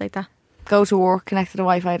 Yeah. Places like that. Go to work, connect to the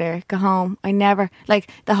Wi-Fi there, go home. I never, like,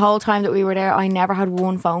 the whole time that we were there, I never had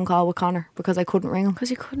one phone call with Connor because I couldn't ring him.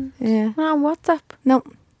 Because you couldn't. Yeah. No, WhatsApp. No.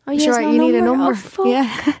 Oh, Sure, you need a number. Oh, fuck.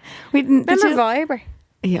 Yeah. We didn't. Remember did you- Viber?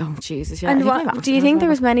 Yeah, oh, Jesus. Yeah. And I think my what, mum do you still think has there Viber.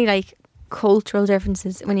 was many like cultural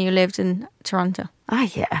differences when you lived in Toronto? Ah,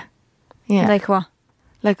 yeah. Yeah. Like what?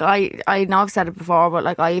 Like, I know I've said it before, but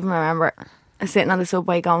like, I even remember sitting on the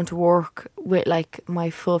subway going to work with like my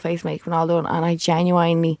full face makeup and all done,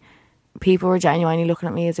 and people were genuinely looking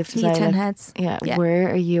at me as if to You say, turn like, heads. yeah, Yeah.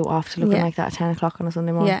 where are you off to looking Yeah. like that at 10 o'clock on a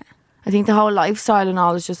Sunday morning? Yeah. I think the whole lifestyle and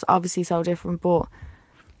all is just obviously so different, but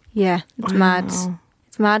Yeah, it's I mad. know.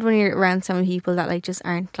 It's mad when you're around some people that like just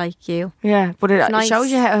aren't like you. yeah, but it nice.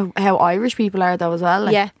 shows you how Irish people are though as well.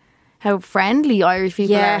 Like, Yeah. how friendly Irish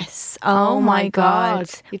people Yes. are. Oh my God.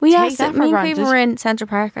 You We take asked that for me and granted. people were in Central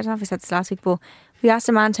Park. I don't know if I said this last week, but we asked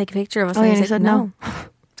a man to take a picture of us Oh, and yeah, he and he said said no.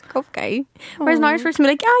 Okay. Whereas an Irish person would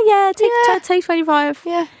be like, oh yeah, take 25.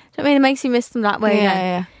 Yeah. Do you know what I mean? It makes you miss them that way. Yeah, then.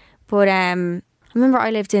 yeah. But I remember I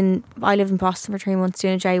lived in Boston for 3 months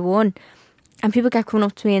doing a J1, and people kept coming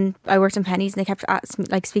up to me, and I worked in Pennies, and they kept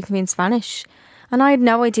like speaking to me in Spanish, and I had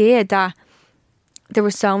no idea that there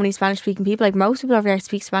were so many Spanish speaking people. Like most people over there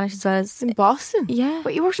speak Spanish as well as In Boston? yeah.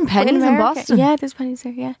 But you worked in But Pennies in America- Boston? Yeah, there's Pennies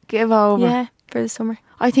there. Yeah, Give over. yeah, for the summer.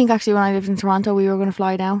 I think actually when I lived in Toronto, we were going to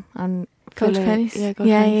fly down and Go to fill it- Pennies. Yeah, go to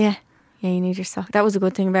yeah, Pennies. yeah. Yeah, you need your stock. That was a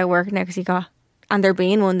good thing about working there because you got, and there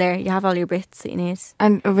being one there, you have all your bits that you need.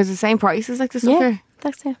 And it was the same prices like the stuff Yeah, here?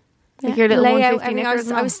 that's it. Like your little Layout, 150 I mean, knickers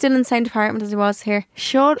and I all? was still in the same department as I was here.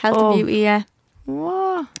 Shut Health up. and beauty, yeah.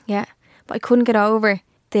 What? Yeah. But I couldn't get over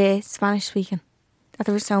the Spanish speaking. That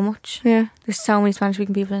there was so much. Yeah. There's so many Spanish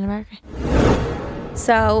speaking people in America.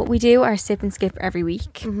 So we do our sip and skip every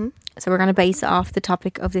week. Mm-hmm. So we're going to base it off the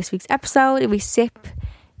topic of this week's episode. If we sip,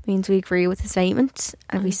 it means we agree with the statement.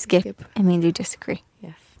 And if we skip, it means we disagree.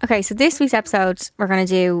 Yes. Okay, so this week's episode, we're going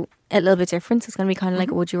to do a little bit different. So it's going to be kind of like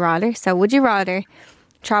a would you rather. So would you rather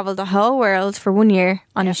travel the whole world for 1 year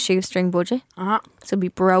on a shoestring budget? Uh-huh. So be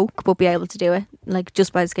broke but be able to do it, like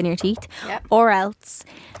just by the skin of your teeth. Yep. Or else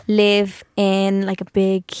live in like a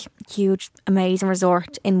big, huge, amazing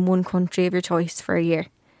resort in one country of your choice for a year.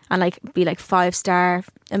 And like be like 5-star,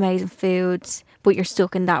 amazing foods, but you're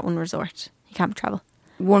stuck in that one resort. You can't travel.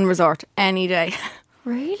 One resort, any day.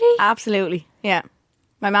 Really? Absolutely. Yeah.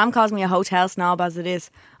 My mum calls me a hotel snob as it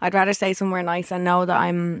is. I'd rather stay somewhere nice and know that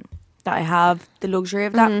I have the luxury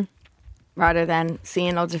of that rather than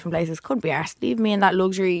seeing loads of different places. Could be arsed. Leave me in that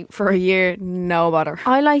luxury for a year, no bother.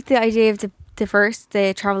 I like the idea of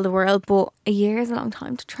the travel the world, but a year is a long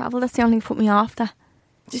time to travel. That's the only thing that put me off that.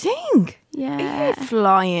 Do you think? Yeah. Are you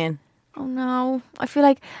flying? Oh no. I feel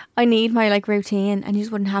like I need my like routine, and you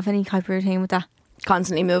just wouldn't have any type of routine with that.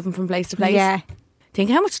 Constantly moving from place to place? Yeah. Think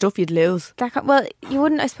how much stuff you'd lose. Well, you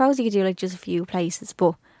wouldn't. I suppose you could do like just a few places,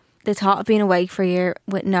 but the thought of being away for a year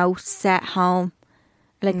with no set home,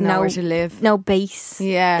 like Nowhere to live. no base,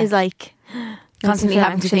 Yeah. is like Constantly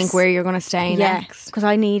having to think anxious. where you're going to stay Yeah, next. because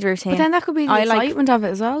I need routine. But then that could be the I like- excitement of it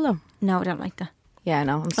as well, though. No, I don't like that. Yeah,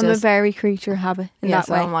 no. I'm I'm still a very creature of habit in yeah, that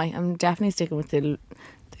so way. am I. I'm definitely sticking with the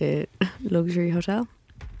luxury hotel.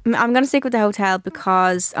 I'm going to stick with the hotel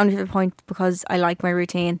because only to the point because I like my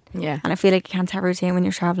routine, Yeah. and I feel like you can't have a routine when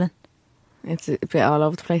you're traveling. It's a bit all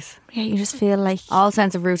over the place. Yeah, you just feel like All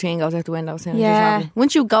sense of routine goes out the window as soon as you're Yeah. traveling.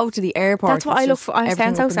 Once you go to the airport, that's what it's I look just for. I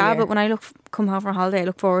everything sound so up in the sad, air. but when I come home from holiday, I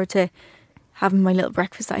look forward to having my little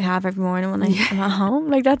breakfast that I have every morning when I'm at home.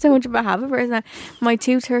 Like that's how much of a habit person. My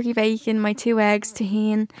 2 turkey bacon, my 2 eggs,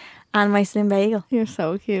 tahini, and my slim bagel. You're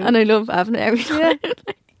so cute. And I love having it every time.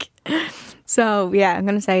 So yeah, I'm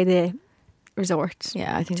gonna say the resort.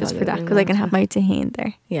 Yeah, I think Just I'll for do that it because I can as have well. my tahini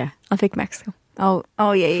there. Yeah. I'll pick Mexico. Oh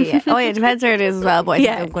yeah. Oh yeah, it depends where it is as well, but I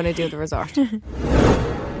Yeah. think I'm going to do the resort.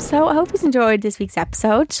 So I hope you enjoyed this week's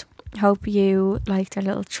episode. Hope you liked our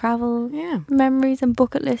little travel Yeah. memories and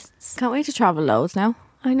bucket lists. Can't wait to travel loads now.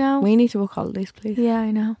 I know. We need to book holidays, please. Yeah,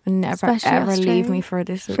 I know. And never Especially ever Australia. leave me for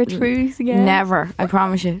this. For cruise again. Never. I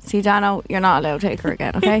promise you. See, Dano, you're not allowed to take her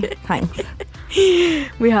again, okay? Thanks.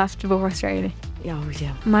 We have to book Australia. Yeah, we do.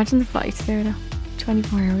 Imagine the flights there though.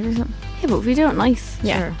 24 hours or something. Yeah, but if we do it nice.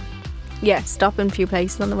 Yeah. Sure. Yeah, stop in a few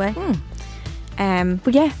places on the way.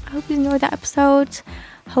 But yeah, I hope you enjoyed that episode.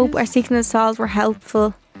 Hope our Seeking the Stalls were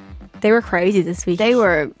helpful. They were crazy this week. They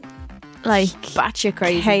were like batshit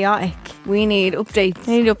crazy. chaotic. We need updates.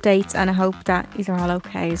 They need updates, and I hope that these are all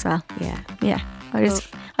okay as well. Yeah.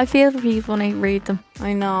 I feel for people when I read them,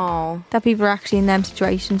 I know. that people are actually in them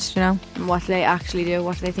situations, you know. And what do they actually do?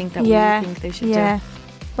 What do they think that we think they should yeah. do?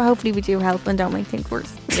 But hopefully we do help and don't make things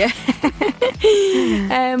worse. Yeah.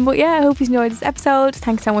 But yeah, I hope you enjoyed this episode.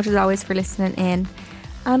 Thanks so much as always for listening in,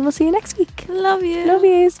 and we'll see you next week. Love you. Love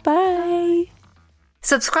yous. Bye.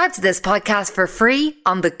 Subscribe to this podcast for free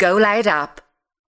on the Go Loud app.